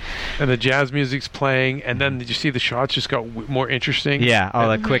Mike. And the jazz music's playing, and then did you see the shots just got more interesting? Yeah, all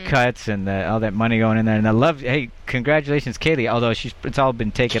the quick cuts and all that money going in there. And I love, hey, congratulations, Kaylee. Although it's all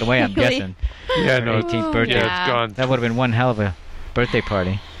been taken away, I'm guessing. Yeah, her 18th birthday. Yeah, it's gone. That would have been one hell of a birthday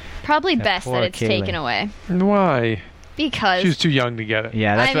party. Probably best that it's taken away. Why? Because she was too young to get it.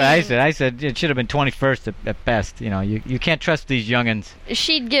 Yeah, that's what I said. I said it should have been 21st at best. You can't trust these youngins.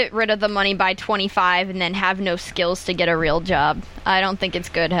 She'd get rid of the money by 25 and then have no skills to get a real job. I don't think it's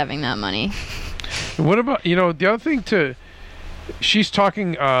good having that money. What about the other thing too? She's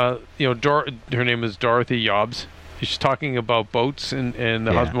talking. Her name is Dorothy Yobbs. She's talking about boats and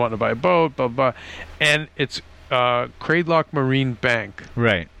the husband wanting to buy a boat, blah blah, and it's Cradlock Marine Bank.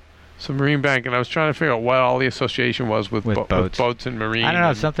 Right. So Marine Bank, and I was trying to figure out what all the association was with boats and marine. I don't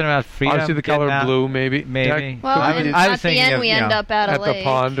know, something about freedom. Obviously the color blue, maybe. Well, I was thinking at the end up at a lake. The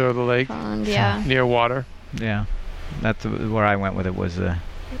pond or the lake. Near water. Yeah. That's where I went with it, was out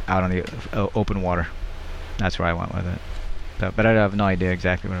on the open water. That's where I went with it. But I have no idea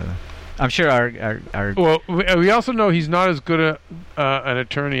exactly what it is. I'm sure our Well, we also know he's not as good an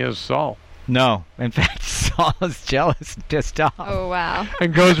attorney as Saul. No. In fact, Saul is jealous and pissed off. Oh, wow.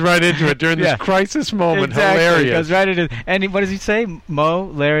 And goes right into it during this crisis moment. Exactly. Hilarious. Goes right into it. And what does he say? Mo,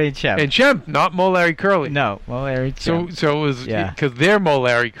 Larry, and Shemp. And Shemp, not Mo, Larry, Curly. No, Mo, Larry, Shemp. So it was because they're Mo,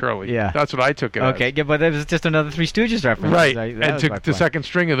 Larry, Curly. Yeah. That's what I took it as. Yeah, but it was just another Three Stooges reference. Right. And took the second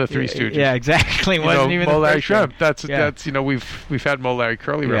string of the Three Stooges. Yeah, exactly. Wasn't even Mo, Larry, Shemp. That's we've had Mo, Larry,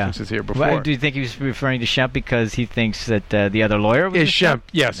 Curly references here before. Well, do you think he was referring to Shemp because he thinks that the other lawyer was Shemp?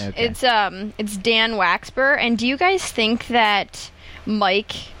 Yes. Okay. It's Dan Waxber. And do you guys think that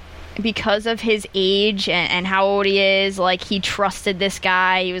Mike, because of his age and how old he is, like he trusted this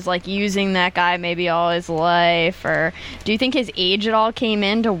guy, he was like using that guy maybe all his life, or do you think his age at all came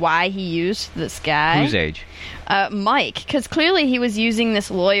into why he used this guy? Whose age? Mike, because clearly he was using this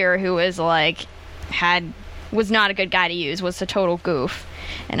lawyer who was was not a good guy to use, was a total goof,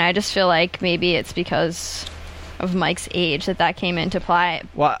 and I just feel like maybe it's because of Mike's age that came into play.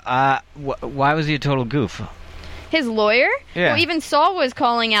 Why was he a total goof? His lawyer? Yeah. Well, even Saul was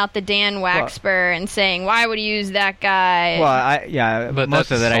calling out the Dan Waxber and saying, why would he use that guy? Well, but most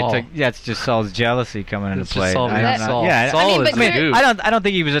of that Saul. I took. Yeah, it's just Saul's jealousy coming into play. Saul. Yeah, Saul I don't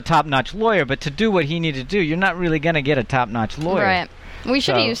think he was a top-notch lawyer, but to do what he needed to do, you're not really going to get a top-notch lawyer. Right. We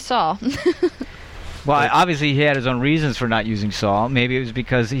should have used Saul. Well, obviously he had his own reasons for not using Saul. Maybe it was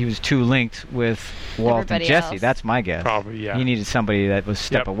because he was too linked with Walt and Jesse. That's my guess. Probably, yeah. He needed somebody that was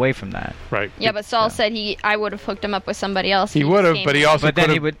step away from that. Right. Yeah, but Saul said I would have hooked him up with somebody else. He would have, but he also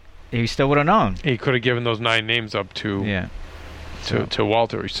he still would have known. He could have given those 9 names up to to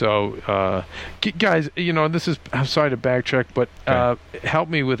Walter. So, guys, this is, I'm sorry to backtrack, but help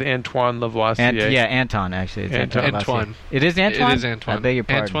me with Antoine Lavoisier. Anton, actually. It's Antoine. It is Antoine? It is Antoine. I beg your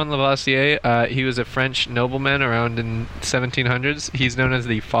pardon. Antoine Lavoisier, he was a French nobleman around in 1700s. He's known as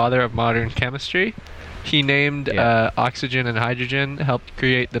the father of modern chemistry. He named oxygen and hydrogen, helped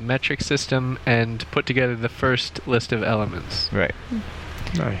create the metric system, and put together the first list of elements. Right.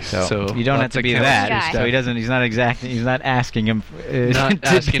 Nice. So you don't have to be that. So he doesn't. He's not exactly. He's not asking him. Not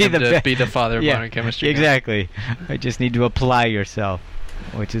asking him to be the father of modern chemistry. Exactly. I just need to apply yourself,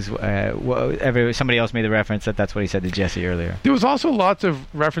 which is somebody else made the reference that's what he said to Jesse earlier. There was also lots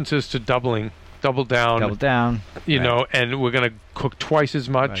of references to double down. You know, and we're gonna cook twice as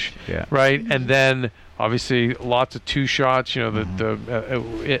much. Right, and then obviously lots of 2 shots.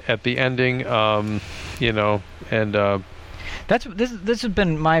 The at the ending. This has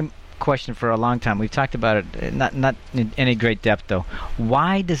been my question for a long time. We've talked about it, not in any great depth though.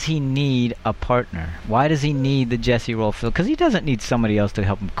 Why does he need a partner? Why does he need the Jesse role filled? Because he doesn't need somebody else to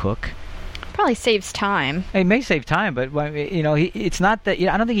help him cook. Probably saves time. It may save time, but it's not that.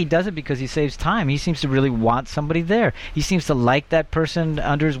 I don't think he does it because he saves time. He seems to really want somebody there. He seems to like that person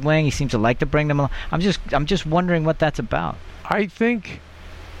under his wing. He seems to like to bring them along. I'm just wondering what that's about. I think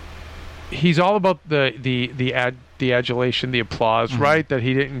he's all about the adulation, the applause, right? That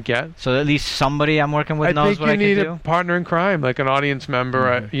he didn't get. So at least somebody I'm working with knows what I can do. I think you need a partner in crime, like an audience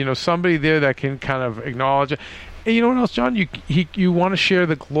member, somebody there that can kind of acknowledge it. And you know what else, John? You want to share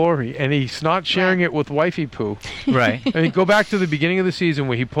the glory, and he's not sharing it with wifey poo. Right. And you go back to the beginning of the season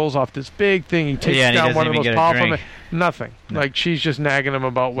where he pulls off this big thing. He takes down one of the most powerful men. Nothing. No. Like, she's just nagging him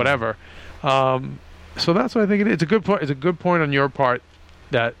about whatever. So that's what I think it is. It's a good point. It's a good point on your part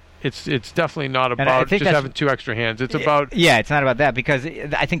that it's definitely not about just having two extra hands. It's about... Yeah, it's not about that, because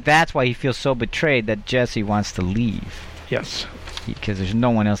I think that's why he feels so betrayed that Jesse wants to leave. Yes. Because there's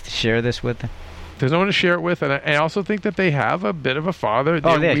no one else to share this with. There's no one to share it with, and I also think that they have a bit of a father.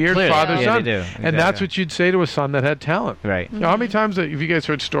 They're weird father-son. Yeah, they do. Exactly. And that's what you'd say to a son that had talent. Right. You know, how many times have you guys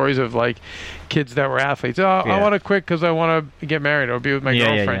heard stories of, like, kids that were athletes? I want to quit because I want to get married or be with my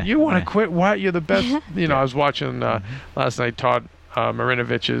girlfriend. You want to quit? What? You're the best. You know, I was watching last night Todd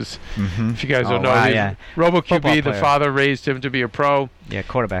Marinovich's, if you guys don't know, Robo QB, the father raised him to be a pro. Yeah,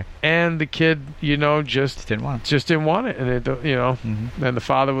 quarterback. And the kid, you know, just didn't want it. And, and the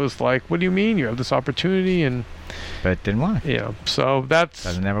father was like, what do you mean? You have this opportunity. But didn't want it. Yeah, so that's...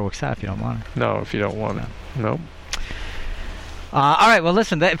 It never works out if you don't want it. No, if you don't want it. No. All right, well,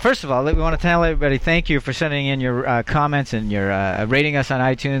 listen, first of all, we want to tell everybody thank you for sending in your comments and your rating us on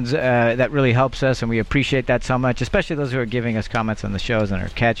iTunes. That really helps us, and we appreciate that so much, especially those who are giving us comments on the shows and our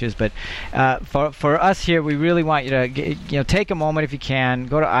catches. But for us here, we really want you to take a moment if you can,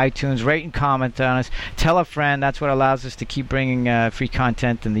 go to iTunes, rate and comment on us, tell a friend. That's what allows us to keep bringing free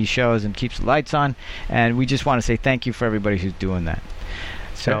content in these shows and keeps the lights on. And we just want to say thank you for everybody who's doing that.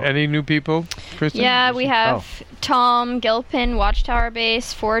 So, any new people, Kristen? Yeah, we have Tom Gilpin, Watchtower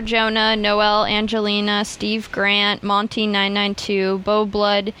Base, Ford Jonah, Noel Angelina, Steve Grant, Monty992, Bo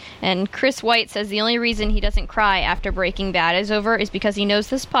Blood, and Chris White says the only reason he doesn't cry after Breaking Bad is over is because he knows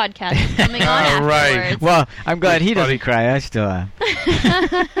this podcast is coming on afterwards. Right. Well, I'm glad he doesn't cry. I still am.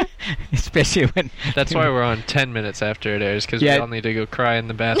 Especially when... That's why we're on 10 minutes after it airs, because we all need to go cry in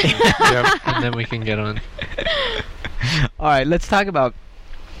the bathroom. And then we can get on. All right, let's talk about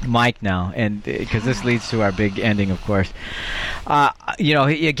Mike now, and because this leads to our big ending, of course.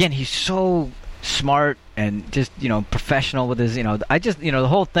 He's so smart and just professional with his the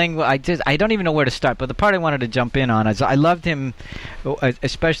whole thing. I don't even know where to start. But the part I wanted to jump in on is I loved him,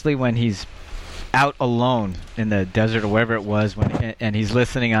 especially when he's out alone in the desert or wherever it was, and he's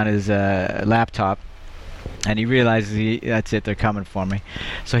listening on his laptop. And he realizes that's it, they're coming for me.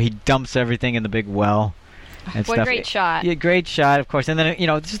 So he dumps everything in the big well. And what stuff. A great shot! Yeah, great shot, of course. And then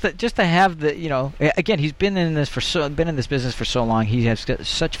just to have the again, he's been in this business for so long. He has got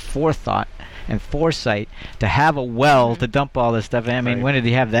such forethought and foresight to have a well to dump all this stuff. I mean, when did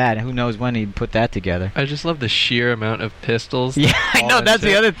he have that? Who knows when he'd put that together? I just love the sheer amount of pistols. Yeah, I know. That's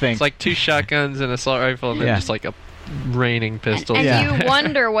the other thing. It's like 2 shotguns and an assault rifle, and then just like a raining pistols. And you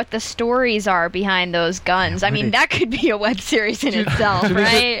wonder what the stories are behind those guns. I mean, that could be a web series in itself,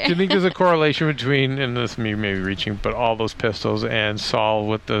 right? Do you think there's a correlation between, and this may be reaching, but all those pistols and Saul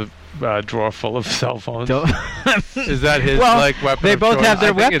with the drawer full of cell phones? Is that his weapon? They both have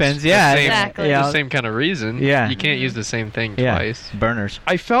their weapons, exactly. The same kind of reason. Yeah. You can't use the same thing twice. Burners.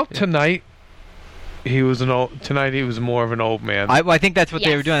 I felt tonight he was more of an old man. I think that's what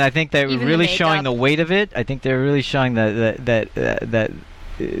they were doing. I think they were really showing the weight of it. I think they were really showing the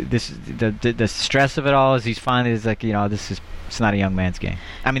stress of it all. As he's finally it's not a young man's game.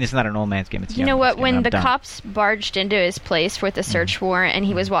 I mean, it's not an old man's game. It's a young man's game. When the cops barged into his place with a search warrant, and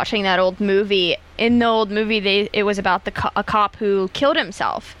he was watching that old movie. In the old movie, it was about a cop who killed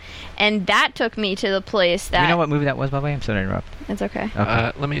himself. And that took me to the place that... You know what movie that was, by the way? I'm sorry to interrupt. It's okay.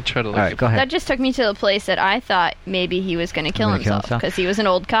 Let me try to look. All right, go ahead. That just took me to the place that I thought maybe he was going to kill himself because he was an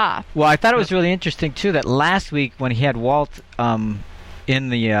old cop. Well, I thought it was really interesting, too, that last week when he had Walt in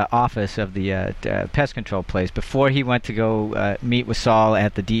the office of the pest control place, before he went to go meet with Saul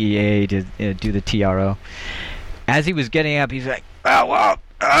at the DEA to do the TRO, as he was getting up, he's like, "Oh, Walt!"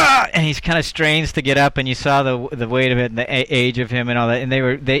 And he's kind of strains to get up, and you saw the weight of it and the age of him and all that. And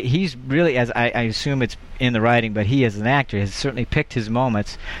he's really, as I assume it's in the writing, but he as an actor has certainly picked his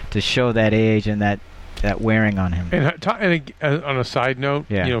moments to show that age and that wearing on him. And on a side note,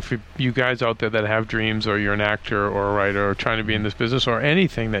 for you guys out there that have dreams, or you're an actor or a writer or trying to be in this business or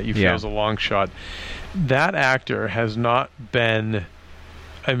anything that you feel is a long shot, that actor has not been.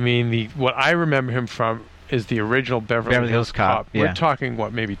 I mean, what I remember him from is the original Beverly Hills Cop. Yeah. We're talking,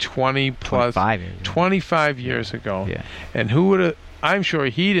 maybe 20 plus... 25 years ago. Yeah. And who would have... I'm sure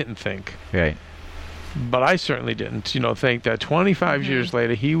he didn't think. Right. But I certainly didn't, think that 25 years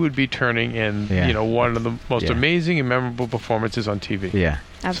later he would be turning in, one of the most amazing and memorable performances on TV. Yeah.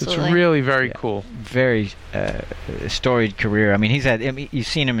 Absolutely. So it's really very cool. Very storied career. I mean, you've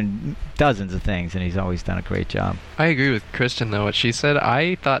seen him in dozens of things, and he's always done a great job. I agree with Kristen, though, what she said.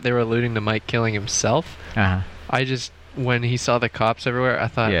 I thought they were alluding to Mike killing himself. Uh-huh. When he saw the cops everywhere, I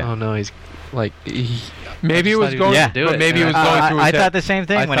thought, oh no, he's like maybe it was going to do it. Maybe it was going through. I thought the same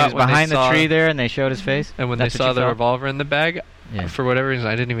thing when he was behind the tree there and they showed his face. And when they saw the revolver in the bag, for whatever reason,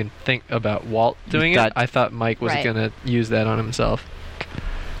 I didn't even think about Walt doing it. I thought Mike was going to use that on himself.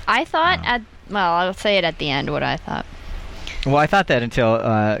 I thought I'll say it at the end what I thought. Well, I thought that until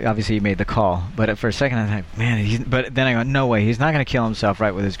obviously he made the call, but for a second I thought, man, but then I go, no way, he's not going to kill himself right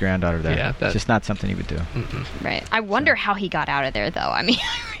with his granddaughter there. Yeah, it's just not something he would do. Right. I wonder how he got out of there, though. I mean,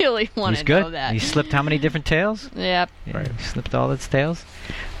 I really want to know that. He slipped how many different tails? Yep. Right. He slipped all its tails.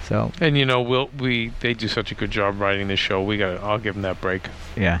 So. And they do such a good job writing this show. I'll give them that break.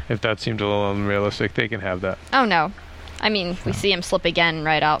 Yeah. If that seemed a little unrealistic, they can have that. Oh no, I mean we see him slip again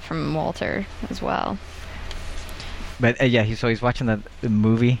right out from Walter as well. But so he's watching the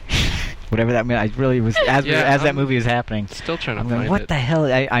movie, whatever that meant. I really was as that movie was happening. Still trying to find what the hell?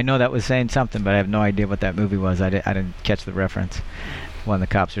 I know that was saying something, but I have no idea what that movie was. I didn't catch the reference when the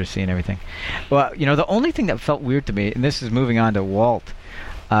cops were seeing everything. Well, the only thing that felt weird to me, and this is moving on to Walt,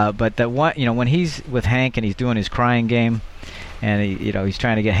 but that one, when he's with Hank and he's doing his crying game, and he's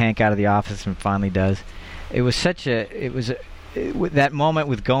trying to get Hank out of the office and finally does. It was that moment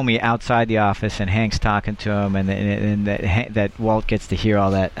with Gomi outside the office and Hank's talking to him and that Walt gets to hear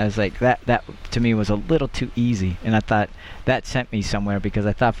all that. I was like, that to me was a little too easy, and I thought that sent me somewhere because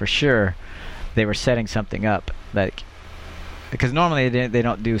I thought for sure they were setting something up, because normally they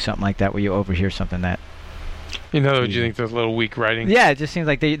don't do something like that where you overhear something that. In other words, you think there's a little weak writing? Yeah, it just seems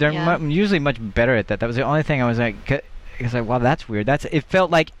like they're usually much better at that. That was the only thing I was like. Because wow, that's weird. It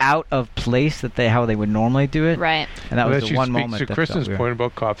felt like out of place how they would normally do it. Right. And that was the one moment. To Kristen's point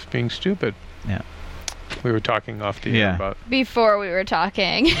about cops being stupid. Yeah. We were talking off the air about. Before we were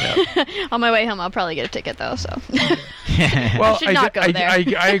talking. Yeah. On my way home, I'll probably get a ticket though. So. Well, I should not go there.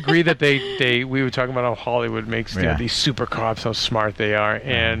 I agree that we were talking about how Hollywood makes these super cops, how smart they are,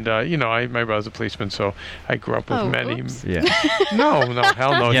 and my brother's a policeman, so I grew up with many. Oops. Yeah. No,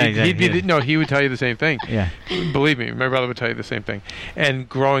 hell no. He would tell you the same thing. Yeah. Believe me, my brother would tell you the same thing. And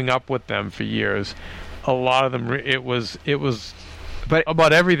growing up with them for years, a lot of them it was. But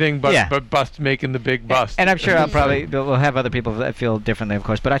about everything, but making the big bust. And I'm sure we'll have other people that feel differently, of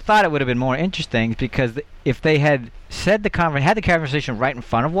course. But I thought it would have been more interesting because if they had had the conversation right in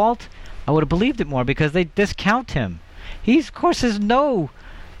front of Walt, I would have believed it more because they discount him. He's, of course, he's no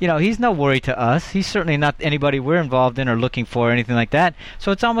worry to us. He's certainly not anybody we're involved in or looking for or anything like that.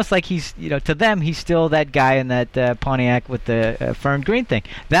 So it's almost like he's, to them, he's still that guy in that Pontiac with the fern green thing.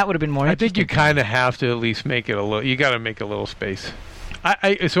 That would have been more interesting. I think you kind of have to at least make it you got to make a little space.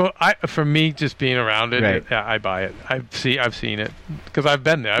 For me, just being around it, I buy it. I've seen it because I've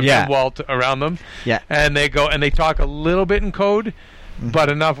been there. I've been Walt around them. Yeah, and they go and they talk a little bit in code,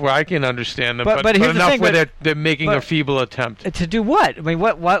 but enough where I can understand them. But here's enough the thing, where they're making a feeble attempt to do what? I mean,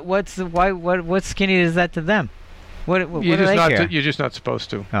 what skinny is that to them? What do they care? You're just not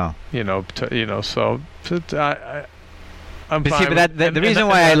supposed to. Oh, So I'm but fine. See, but the reason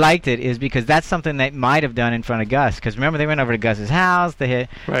why I liked it is because that's something they might have done in front of Gus. Because remember, they went over to Gus's house. They hit,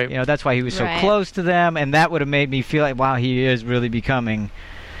 that's why he was so close to them, and that would have made me feel like, wow, he is really becoming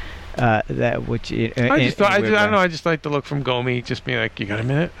that. Which I don't know. I just like the look from Gomi, just being like, "You got a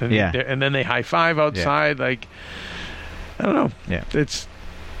minute?" And then they high five outside. Yeah. Like, I don't know. Yeah, it's.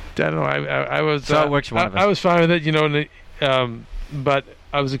 I don't know. I was. So it works for one of us. I was fine with it, but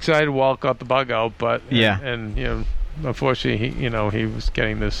I was excited Walt got the bug out, but and unfortunately, he was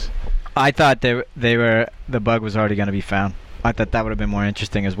getting this. I thought the bug was already going to be found. I thought that would have been more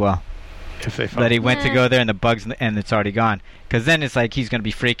interesting as well. If they found that he went to go there and the bug's and it's already gone. Because then it's like he's going to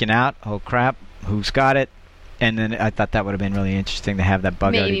be freaking out. Oh crap! Who's got it? And then I thought that would have been really interesting to have that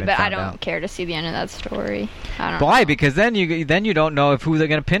bug already been found out. Maybe, but I don't care to see the end of that story. I don't Why? know. Because then you don't know who they're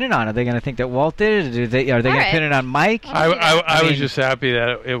going to pin it on. Are they going to think that Walt did it? Are they going to pin it on Mike? I was just happy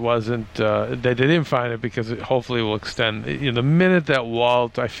that it wasn't that they didn't find it because it hopefully will extend. The minute that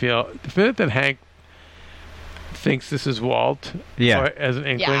the minute that Hank thinks this is Walt, as an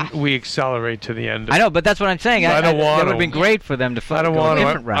inkling, we accelerate to the end. I know, but that's what I'm saying. I don't want. It would have been great for them to go a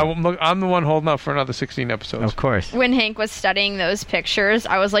different route. I'm the one holding out for another 16 episodes. Of course. When Hank was studying those pictures,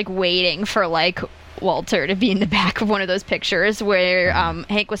 I was like waiting for Walter to be in the back of one of those pictures where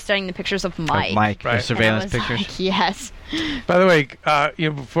Hank was studying the pictures of Mike. The surveillance pictures. Like, yes. By the way,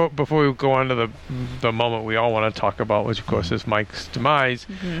 before we go on to the moment we all want to talk about, which of course is Mike's demise.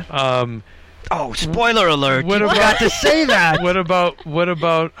 Mm-hmm. Spoiler alert! You forgot to say that. What about? Well,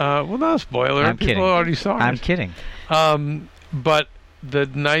 not a spoiler. I'm kidding. People already saw it. I'm kidding. But the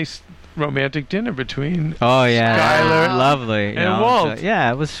nice romantic dinner between Skyler, lovely, and Walt. So,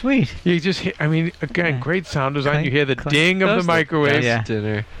 yeah, it was sweet. You just hear, again, great sound design. You hear the ding of the microwave.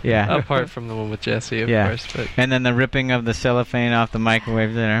 Dinner. Yeah. Apart from the one with Jesse, of course. But. And then the ripping of the cellophane off the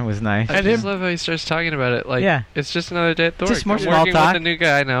microwave dinner was nice. I just love how he starts talking about it. Like, it's just another day at the work. Just more I'm small working talk. with the new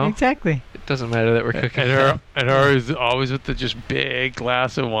guy now. Exactly. It doesn't matter that we're cooking. And her is always with the just big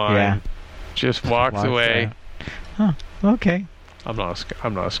glass of wine. Yeah. Just walks away. Huh. Okay. I'm not a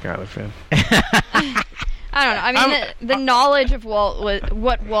Skyler fan. I don't know. I mean, the knowledge of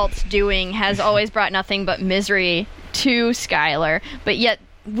what Walt's doing has always brought nothing but misery to Skyler. But yet,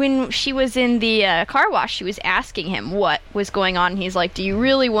 when she was in the car wash, she was asking him what was going on. And he's like, "Do you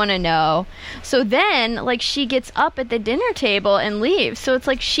really want to know?" So then, like, she gets up at the dinner table and leaves. So it's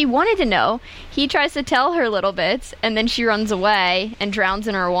like she wanted to know. He tries to tell her little bits, and then she runs away and drowns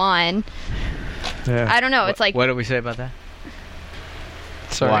in her wine. Yeah. I don't know. It's like, what did we say about that?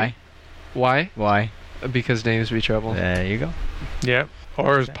 Sorry. Why? Because names be trouble. There you go. Yeah.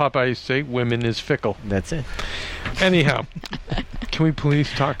 Or as Popeye used to say, women is fickle. That's it. Anyhow, can we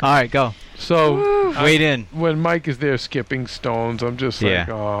please talk? All right, go. So, wade in. When Mike is there skipping stones, I'm just like,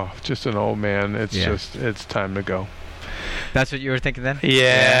 just an old man. It's time to go. That's what you were thinking then?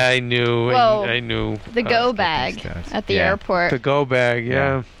 Yeah, I knew. Whoa, I knew. The go bag at the airport. The go bag,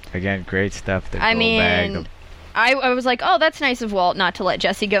 yeah. Again, great stuff. I mean, I was like, oh, that's nice of Walt not to let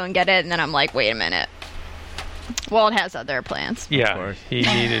Jesse go and get it. And then I'm like, wait a minute. Walt has other plans. Yeah, he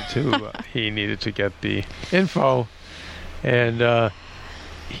needed to. He needed to get the info, and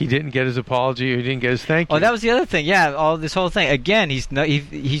he didn't get his apology. Or he didn't get his thank you. Oh, that was the other thing. Yeah, all this whole thing. Again,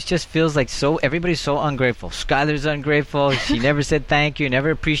 he just feels like everybody's so ungrateful. Skyler's ungrateful. She never said thank you.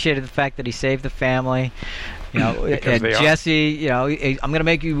 Never appreciated the fact that he saved the family. You know, and Jesse, you know, I'm going to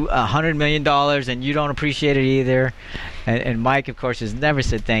make you $100 million, and you don't appreciate it either. And Mike, of course, has never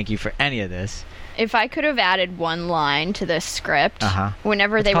said thank you for any of this. If I could have added one line to this script,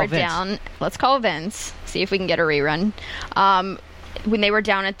 whenever they were down, let's call Vince, see if we can get a rerun. When they were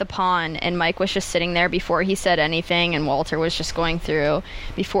down at the pond and Mike was just sitting there before he said anything and Walter was just going through,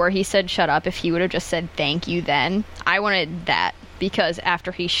 before he said shut up, if he would have just said thank you then, I wanted that. Because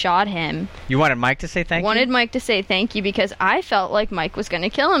after he shot him... You wanted Mike to say thank you? Wanted Mike to say thank you because I felt like Mike was going to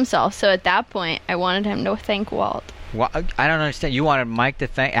kill himself. So at that point, I wanted him to thank Walt. Well, I don't understand. You wanted Mike to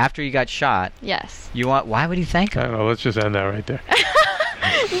thank... After he got shot... Yes. Why would he thank him? I don't know. Let's just end that right there.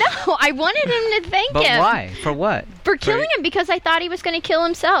 No, I wanted him to thank him. But why? For what? For killing him because I thought he was going to kill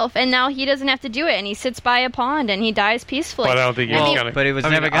himself. And now he doesn't have to do it. And he sits by a pond and he dies peacefully. But I don't think he was going to... But he was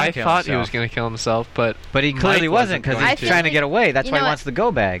never going to kill himself. I thought he was going to kill himself, but he clearly wasn't because he's trying to get away. That's why he wants the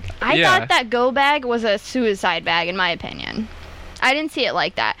go bag. I thought that go bag was a suicide bag, in my opinion. I didn't see it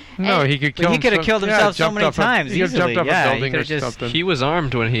like that. No, he could kill himself. He could have killed himself so many times. He could have jumped off a building or just, something. He was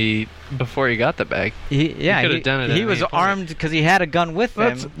armed before he got the bag. He could have done it. He was armed because he had a gun with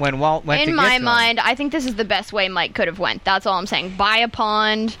him when Walt went to get him. In my mind, I think this is the best way Mike could have went. That's all I'm saying. By a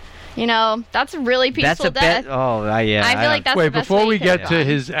pond. You know, that's a really peaceful death. Yeah. I feel like that's the best before way we get to gone.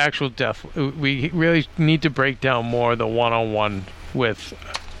 his actual death, we really need to break down more the one-on-one with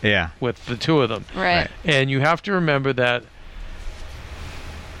the two of them. Right. And you have to remember that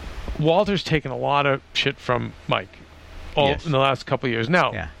Walter's taken a lot of shit from Mike in the last couple of years.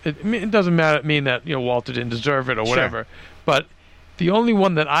 Now, it doesn't mean that Walter didn't deserve it or whatever, but the only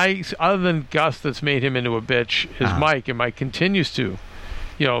one that other than Gus, that's made him into a bitch is Mike, and Mike continues to,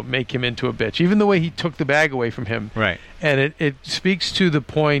 make him into a bitch, even the way he took the bag away from him. Right. And it speaks to the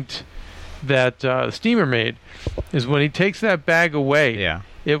point that Steamer made, is when he takes that bag away. Yeah.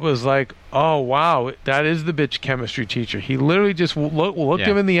 It was like, oh wow, that is the bitch chemistry teacher. He literally just looked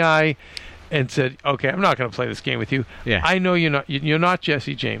him in the eye and said, "Okay, I'm not going to play this game with you. Yeah. I know you're not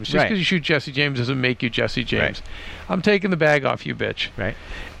Jesse James. Just because you shoot Jesse James doesn't make you Jesse James. Right. I'm taking the bag off you, bitch." Right.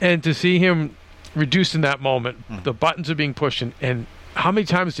 And to see him reduced in that moment, the buttons are being pushed, and how many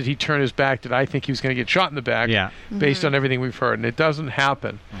times did he turn his back? Did I think he was going to get shot in the back? Yeah. Based on everything we've heard, and it doesn't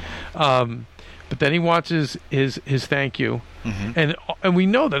happen. But then he wants his thank you, and we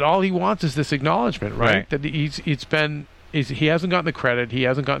know that all he wants is this acknowledgement, right? That he hasn't gotten the credit, he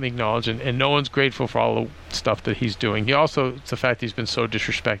hasn't gotten the acknowledgement, and no one's grateful for all the stuff that he's doing. It's the fact that he's been so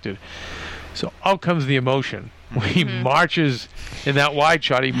disrespected. So out comes the emotion. He marches in that wide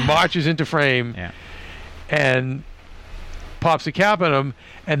shot. He marches into frame, and pops a cap on him,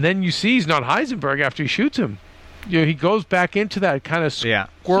 and then you see he's not Heisenberg after he shoots him. He goes back into that kind of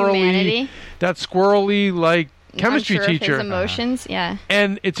squirrely, like chemistry unsure teacher. Of his emotions,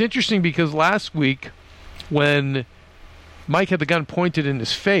 And it's interesting because last week, when Mike had the gun pointed in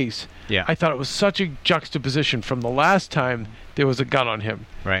his face, I thought it was such a juxtaposition from the last time there was a gun on him.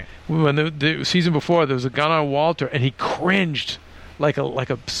 Right. When the season before there was a gun on Walter, and he cringed like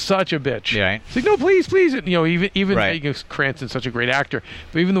such a bitch. Yeah. Right. He's like, no, please. And, even right. Cranston's such a great actor,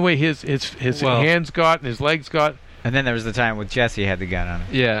 but even the way his hands got and his legs got. And then there was the time with Jesse had the gun on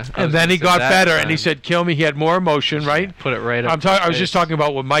him. Yeah. And then he got better, and he said, "Kill me." He had more emotion, right? Put it right up. I was just talking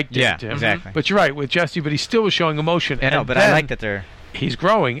about what Mike did to him. Exactly. But you're right with Jesse, but he still was showing emotion. I know, but I like that he's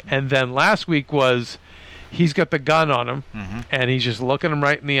growing. And then last week was he's got the gun on him, and he's just looking him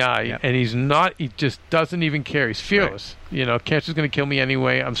right in the eye, and he just doesn't even care. He's fearless. Right. Cancer's going to kill me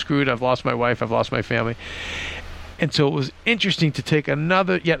anyway. I'm screwed. I've lost my wife. I've lost my family. And so it was interesting to take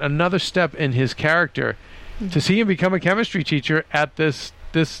yet another step in his character. To see him become a chemistry teacher at this.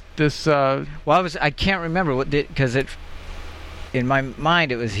 Well, I can't remember what did, because in my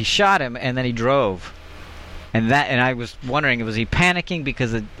mind it was he shot him and then he drove, and I was wondering, was he panicking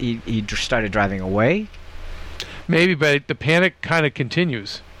because he started driving away? Maybe, but the panic kind of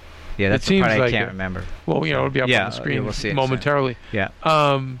continues. Yeah, that's the part I can't remember. Well, it'll be up on the screen we'll see it momentarily. Yeah.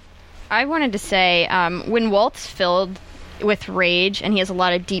 I wanted to say when Walt's filled with rage and he has a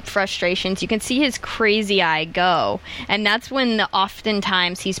lot of deep frustrations, you can see his crazy eye go, and that's when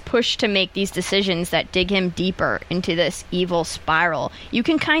oftentimes he's pushed to make these decisions that dig him deeper into this evil spiral. You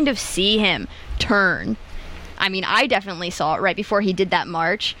can kind of see him turn. I mean, I definitely saw it right before he did that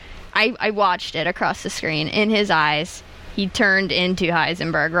march. I watched it across the screen. In his eyes, he turned into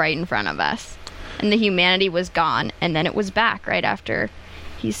Heisenberg right in front of us, and the humanity was gone, and then it was back right after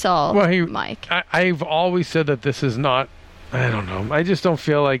he saw Mike. I've always said that this is not, I don't know. I just don't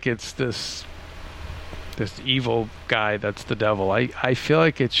feel like it's this evil guy that's the devil. I feel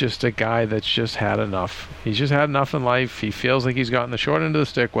like it's just a guy that's just had enough. He's just had enough in life. He feels like he's gotten the short end of the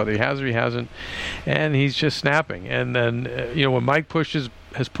stick, whether he has or he hasn't, and he's just snapping. And then, when Mike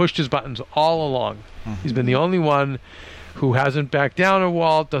has pushed his buttons all along, he's been the only one who hasn't backed down at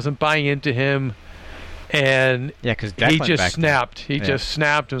Walt, doesn't buy into him. And he just snapped. He just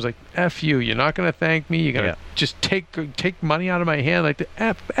snapped and was like, F you. You're not going to thank me. You're going to just take money out of my hand. Like,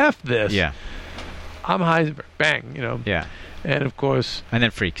 F this. Yeah. I'm Heisenberg. Bang, Yeah. And, of course... And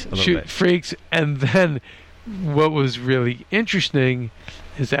then freaks a little bit. Freaks. And then what was really interesting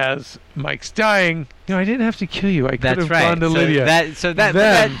is as Mike's dying, I didn't have to kill you. I could have gone to Lydia. That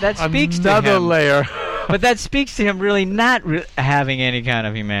speaks to him. Another layer. But that speaks to him really not having any kind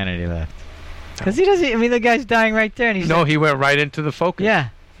of humanity left. Because he doesn't. I mean, the guy's dying right there, and he went right into the focus. Yeah,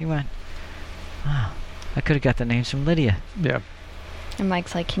 he went. Wow, I could have got the names from Lydia. Yeah. And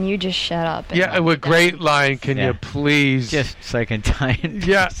Mike's like, "Can you just shut up?" Yeah, with great line. Can you please? Just so I can die.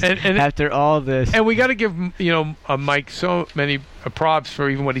 Yeah, and after all this, and we got to give Mike so many props for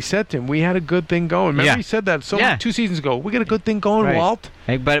even what he said to him. We had a good thing going. Remember he said that 2 seasons ago. We got a good thing going, Walt.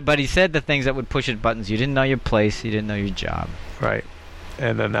 Hey, but he said the things that would push his buttons. You didn't know your place. You didn't know your job. Right.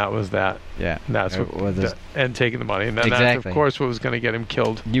 And then that was that. Yeah. And that's and taking the money. And then that's, of course, what was going to get him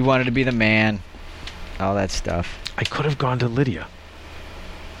killed. You wanted to be the man. All that stuff. I could have gone to Lydia.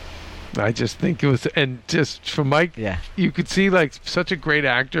 I just think it was... And just for Mike, you could see, like, such a great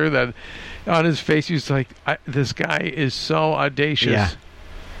actor that on his face, he was like, this guy is so audacious.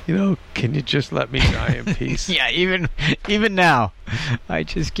 Yeah. Can you just let me die in peace? Yeah, even now.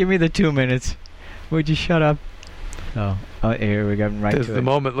 Just give me the 2 minutes. Would you shut up? Oh, here we got right to it. This is the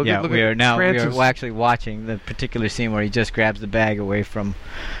moment. Look at we are actually watching the particular scene where he just grabs the bag away from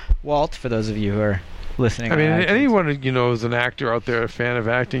Walt. For those of you who are listening, I mean, anyone who's an actor out there, a fan of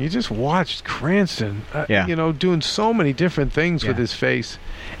acting, you just watched Cranston, doing so many different things with his face,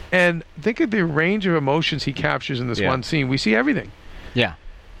 and think of the range of emotions he captures in this one scene. We see everything. Yeah.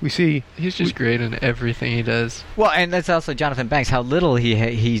 We see he's just great in everything he does. Well, and that's also Jonathan Banks. How little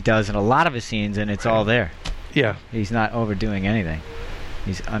he does in a lot of his scenes, and it's all there. Yeah. He's not overdoing anything.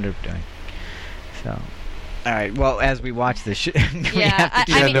 He's underdoing. So, all right. Well, as we watch this,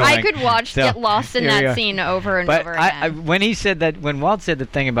 I could get lost in that scene over and over again. When Walt said the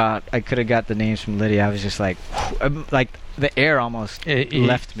thing about I could have got the names from Lydia, I was just like the air almost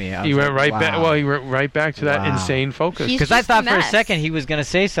left me. He went right back. Well, he went right back to that insane focus. Because I thought for a second he was going to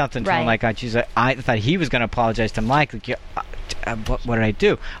say something to him like, I thought he was going to apologize to Mike. Like, what did I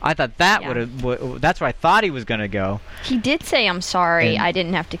do? I thought that would have. That's where I thought he was going to go. He did say, "I'm sorry. I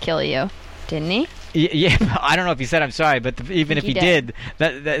didn't have to kill you," didn't he? Yeah, I don't know if he said I'm sorry, but even if he did,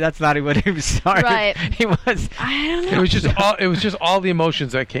 that's not what he was sorry. Right. He was. I don't know. It was just all the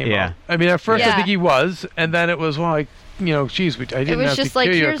emotions that came out. I mean, at first I think he was, and then it was I didn't have to kill you. It was just like,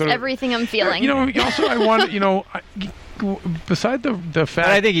 here's everything I'm feeling. Also I wanted, beside the fact. But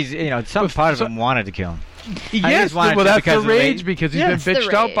I think he's, some part of him wanted to kill him. Yes, well, that's the rage because he's been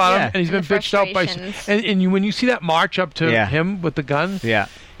bitched out by him, and he's been bitched out by. And when you see that march up to him with the gun,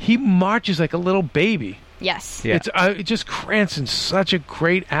 he marches like a little baby. Yes, it's just Cranston's such a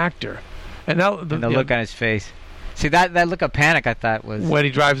great actor, and now the look on his face. See that look of panic I thought was when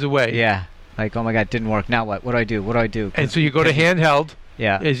he drives away. Yeah, like oh my God, it didn't work. Now what? What do I do? What do I do? And so you go to handheld.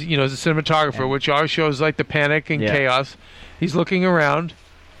 Yeah, as a cinematographer, which always shows like the panic and chaos. He's looking around.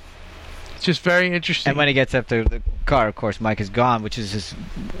 It's just very interesting. And when he gets up to the car, of course, Mike is gone, which is his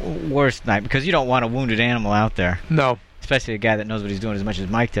worst night because you don't want a wounded animal out there. No. Especially a guy that knows what he's doing as much as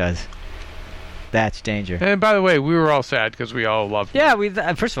Mike does. That's danger. And by the way, we were all sad because we all loved him.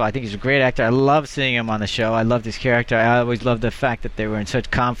 Yeah, first of all, I think he's a great actor. I love seeing him on the show. I loved his character. I always loved the fact that they were in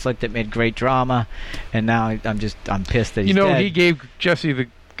such conflict that made great drama. And now I'm pissed that he's dead. He gave Jesse the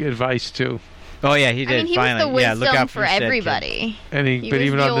advice too. Oh yeah, he did. I mean, he finally. was the wisdom look out for everybody. And but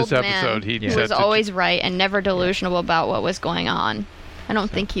even on this episode, he was always right and never delusional about what was going on. I don't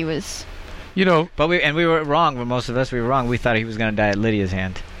think he was. But we were wrong. But most of us, we were wrong. We thought he was going to die at Lydia's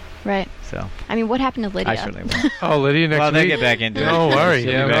hand. Right. So. I mean, what happened to Lydia? I certainly won't. Oh, Lydia next week. Well, they get back into it. Don't worry.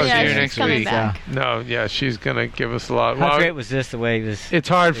 Yeah, next week. No, she's gonna give us a lot. How great was this? The way he was. It's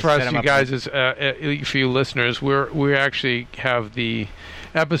hard for us, you guys, for you listeners. We actually have the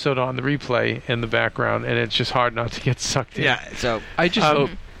episode on the replay in the background, and it's just hard not to get sucked in. Yeah. So I just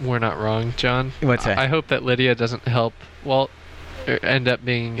hope we're not wrong, John. What's that? I hope that Lydia doesn't help Walt end up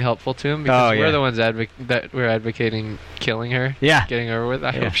being helpul to him because we're the ones that we're advocating killing her. Yeah. Getting her over with.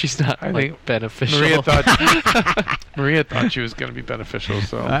 I hope she's not beneficial. Maria thought she was going to be beneficial.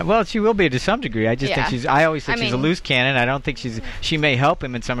 So well, she will be to some degree. I just think I always think she's a loose cannon. I don't think she may help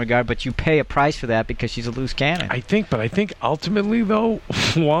him in some regard, but you pay a price for that because she's a loose cannon. I think ultimately though,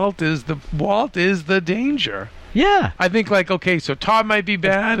 Walt is the danger. Yeah. I think, so Todd might be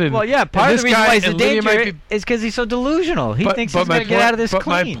bad. And, part of the reason why he's a danger is because he's so delusional. He thinks he's going to get out of this clean.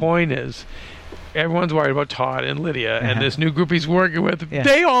 But my point is, everyone's worried about Todd and Lydia, and this new group he's working with.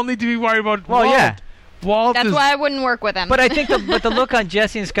 They all need to be worried about Walt. Yeah. Walt That's why I wouldn't work with him. But I think the look on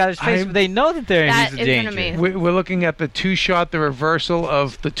Jesse and Scott's face, they know that he's a danger. We're looking at the two-shot, the reversal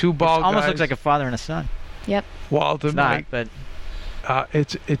of the two bald guys. Almost looks like a father and a son. Yep. Walt and Mike. But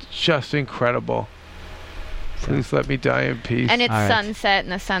it's just incredible. Please let me die in peace. And it's sunset,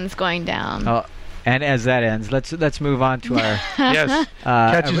 and the sun's going down. Oh, and as that ends, let's move on to our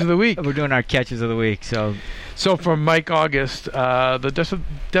catches of the week. We're doing our catches of the week. So from Mike August,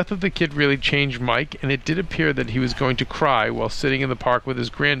 the death of the kid really changed Mike, and it did appear that he was going to cry while sitting in the park with his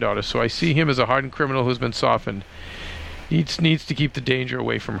granddaughter. So I see him as a hardened criminal who's been softened. He needs to keep the danger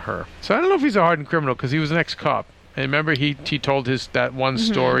away from her. So I don't know if he's a hardened criminal because he was an ex-cop. And remember, he told that one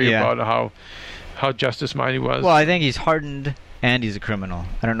story about how justice-minded he was. Well, I think he's hardened and he's a criminal.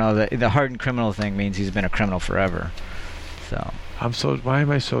 I don't know the hardened criminal thing means he's been a criminal forever. So why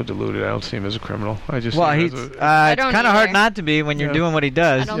am I so deluded? I don't see him as a criminal. It's kind of hard not to be when you're doing what he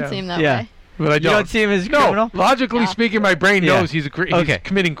does. I don't see him that way. But I don't see him as a criminal? Logically speaking, my brain knows he's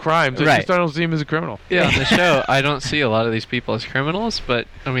committing crimes. I don't see him as a criminal. Yeah, on the show, I don't see a lot of these people as criminals, but,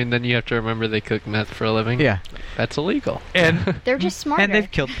 I mean, then you have to remember they cook meth for a living. Yeah. That's illegal. And they're just smarter. And they've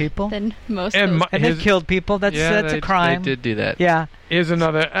killed people. Than most and they've killed people. That's a crime. They did do that. Yeah. Here's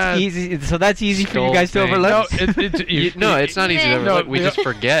another easy. So that's easy for you guys to overlook. No, it's not easy to overlook. We just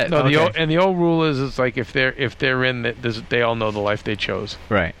forget. No, the old rule is like if they're in, they all know the life they chose.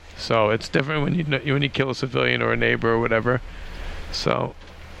 Right. So it's different when you kill a civilian or a neighbor or whatever. So,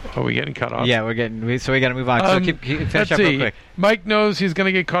 are we getting cut off? Yeah, we got to move on. So keep finish up real quick. Mike knows he's going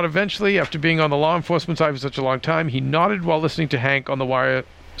to get caught eventually. After being on the law enforcement side for such a long time, he nodded while listening to Hank on the wire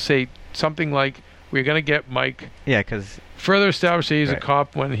say something like, "We're going to get Mike." Yeah, because further established that he's a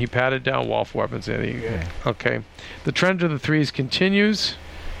cop when he patted down Walt weapons. Okay. The trend of the threes continues.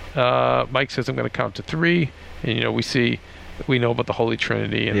 Mike says, "I'm going to count to 3," and we know about the Holy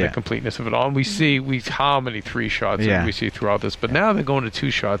Trinity and the completeness of it all. And we see how many 3 shots we see throughout this. But now they're going to 2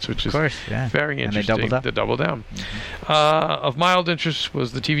 shots, which is very interesting. And they double down. Of mild interest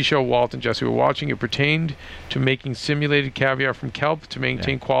was the TV show Walt and Jesse were watching. It pertained to making simulated caviar from kelp to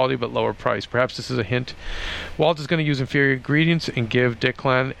maintain quality but lower price. Perhaps this is a hint. Walt is going to use inferior ingredients and give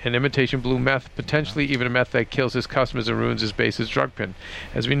Declan an imitation blue meth, potentially even a meth that kills his customers and ruins his base's drug pin.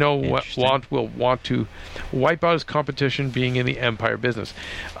 As we know, Walt will want to wipe out his competition being in the empire business.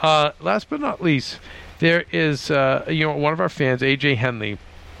 Last but not least, there is one of our fans, AJ Henley,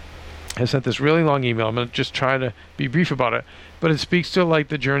 has sent this really long email. I'm going to just try to be brief about it, but it speaks to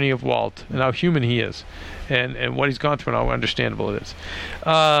the journey of Walt and how human he is and what he's gone through and how understandable it is.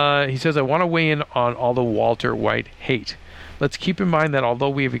 He says, "I want to weigh in on all the Walter White hate. Let's keep in mind that although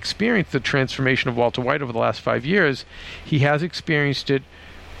we have experienced the transformation of Walter White over the last 5 years, he has experienced it.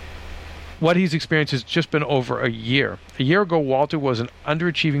 What he's experienced has just been over a year. A year ago, Walter was an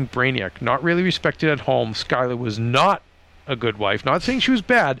underachieving brainiac, not really respected at home. Skylar was not a good wife. Not saying she was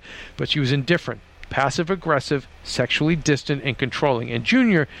bad, but she was indifferent, passive-aggressive, sexually distant, and controlling. And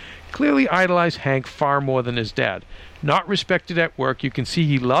Junior clearly idolized Hank far more than his dad. Not respected at work. You can see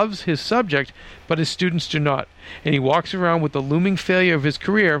he loves his subject, but his students do not. And he walks around with the looming failure of his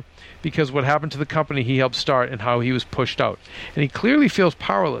career because what happened to the company he helped start and how he was pushed out. And he clearly feels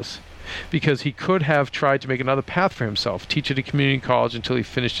powerless because he could have tried to make another path for himself, teach at a community college until he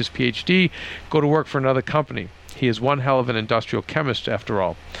finished his PhD, go to work for another company. He is one hell of an industrial chemist, after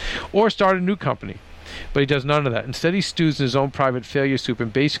all. Or start a new company. But he does none of that. Instead, he stews in his own private failure soup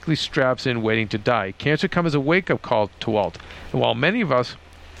and basically straps in waiting to die. Cancer comes as a wake-up call to Walt. And while many of us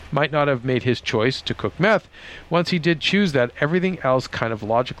might not have made his choice to cook meth, once he did choose that, everything else kind of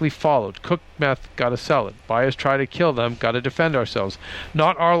logically followed. Cook meth, gotta sell it. Buyers try to kill them, gotta defend ourselves.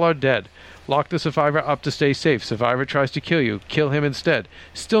 Not all are dead. Lock the survivor up to stay safe. Survivor tries to kill you. Kill him instead.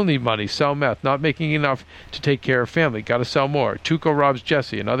 Still need money. Sell meth. Not making enough to take care of family. Gotta sell more. Tuco robs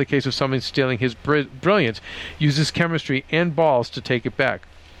Jesse. Another case of someone stealing his brilliance. Uses chemistry and balls to take it back.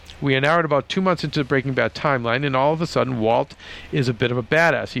 We are now at about 2 months into the Breaking Bad timeline, and all of a sudden, Walt is a bit of a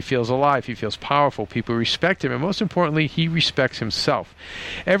badass. He feels alive. He feels powerful. People respect him, and most importantly, he respects himself.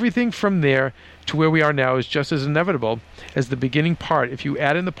 Everything from there to where we are now is just as inevitable as the beginning part if you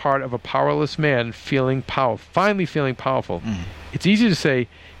add in the part of a powerless man finally feeling powerful. It's easy to say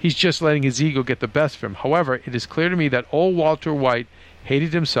he's just letting his ego get the best of him. However, it is clear to me that old Walter White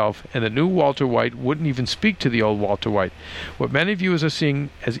hated himself, and the new Walter White wouldn't even speak to the old Walter White. What many viewers are seeing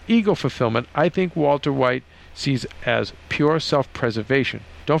as ego fulfillment, I think Walter White sees as pure self-preservation.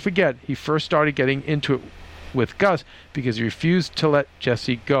 Don't forget, he first started getting into it with Gus because he refused to let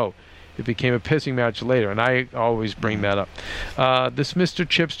Jesse go. It became a pissing match later, and I always bring that up. This Mr.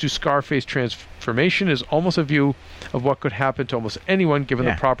 Chips to Scarface transformation is almost a view of what could happen to almost anyone given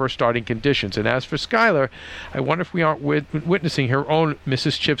the proper starting conditions. And as for Skylar, I wonder if we aren't witnessing her own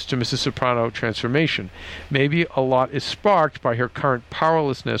Mrs. Chips to Mrs. Soprano transformation. Maybe a lot is sparked by her current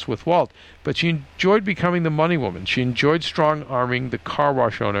powerlessness with Walt, but she enjoyed becoming the money woman. She enjoyed strong-arming the car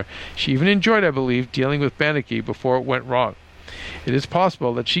wash owner. She even enjoyed, I believe, dealing with Bannicky before it went wrong. It is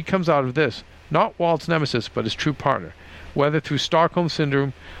possible that she comes out of this, not Walt's nemesis, but his true partner. Whether through Stockholm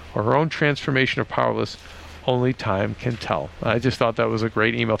Syndrome or her own transformation of powerless, only time can tell. I just thought that was a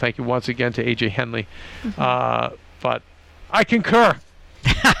great email. Thank you once again to AJ Henley. But I concur.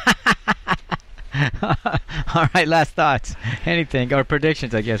 All right, last thoughts. Anything, or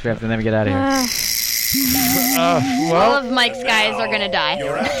predictions, I guess we have to then get out of here. All of Mike's guys are going to die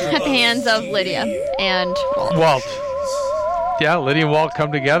at the hands of Lydia and Walt. Yeah, Lydia and Walt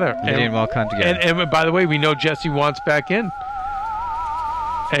come together. And by the way, we know Jesse wants back in.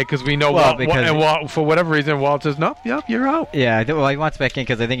 Because we know Walt, for whatever reason, Walt says, nope, you're out. Yeah, well, he wants back in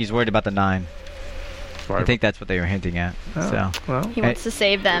because I think he's worried about the 9. I think that's what they were hinting at. He wants to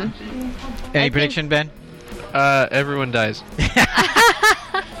save them. Any prediction, Ben? Everyone dies.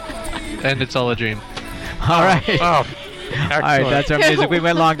 And it's all a dream. All right. Excellent. All right, that's our music. We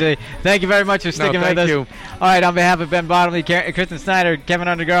went long today. Thank you very much for sticking with us. You. All right, on behalf of Ben Bottomley, Kristen Snyder, Kevin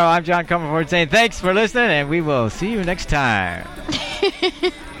Undergaro, I'm John Comerford saying thanks for listening, and we will see you next time.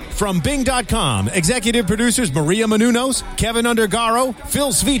 From Bing.com, executive producers Maria Menounos, Kevin Undergaro, Phil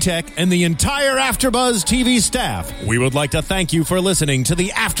Svitek, and the entire AfterBuzz TV staff, we would like to thank you for listening to the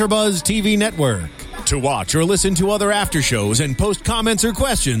AfterBuzz TV network. To watch or listen to other after shows and post comments or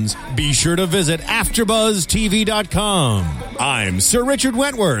questions, be sure to visit AfterBuzzTV.com. I'm Sir Richard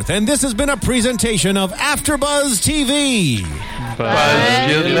Wentworth, and this has been a presentation of AfterBuzz TV.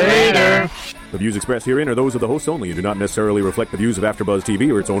 Buzz you later. The views expressed herein are those of the hosts only and do not necessarily reflect the views of AfterBuzz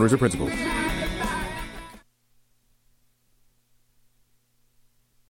TV or its owners or principals.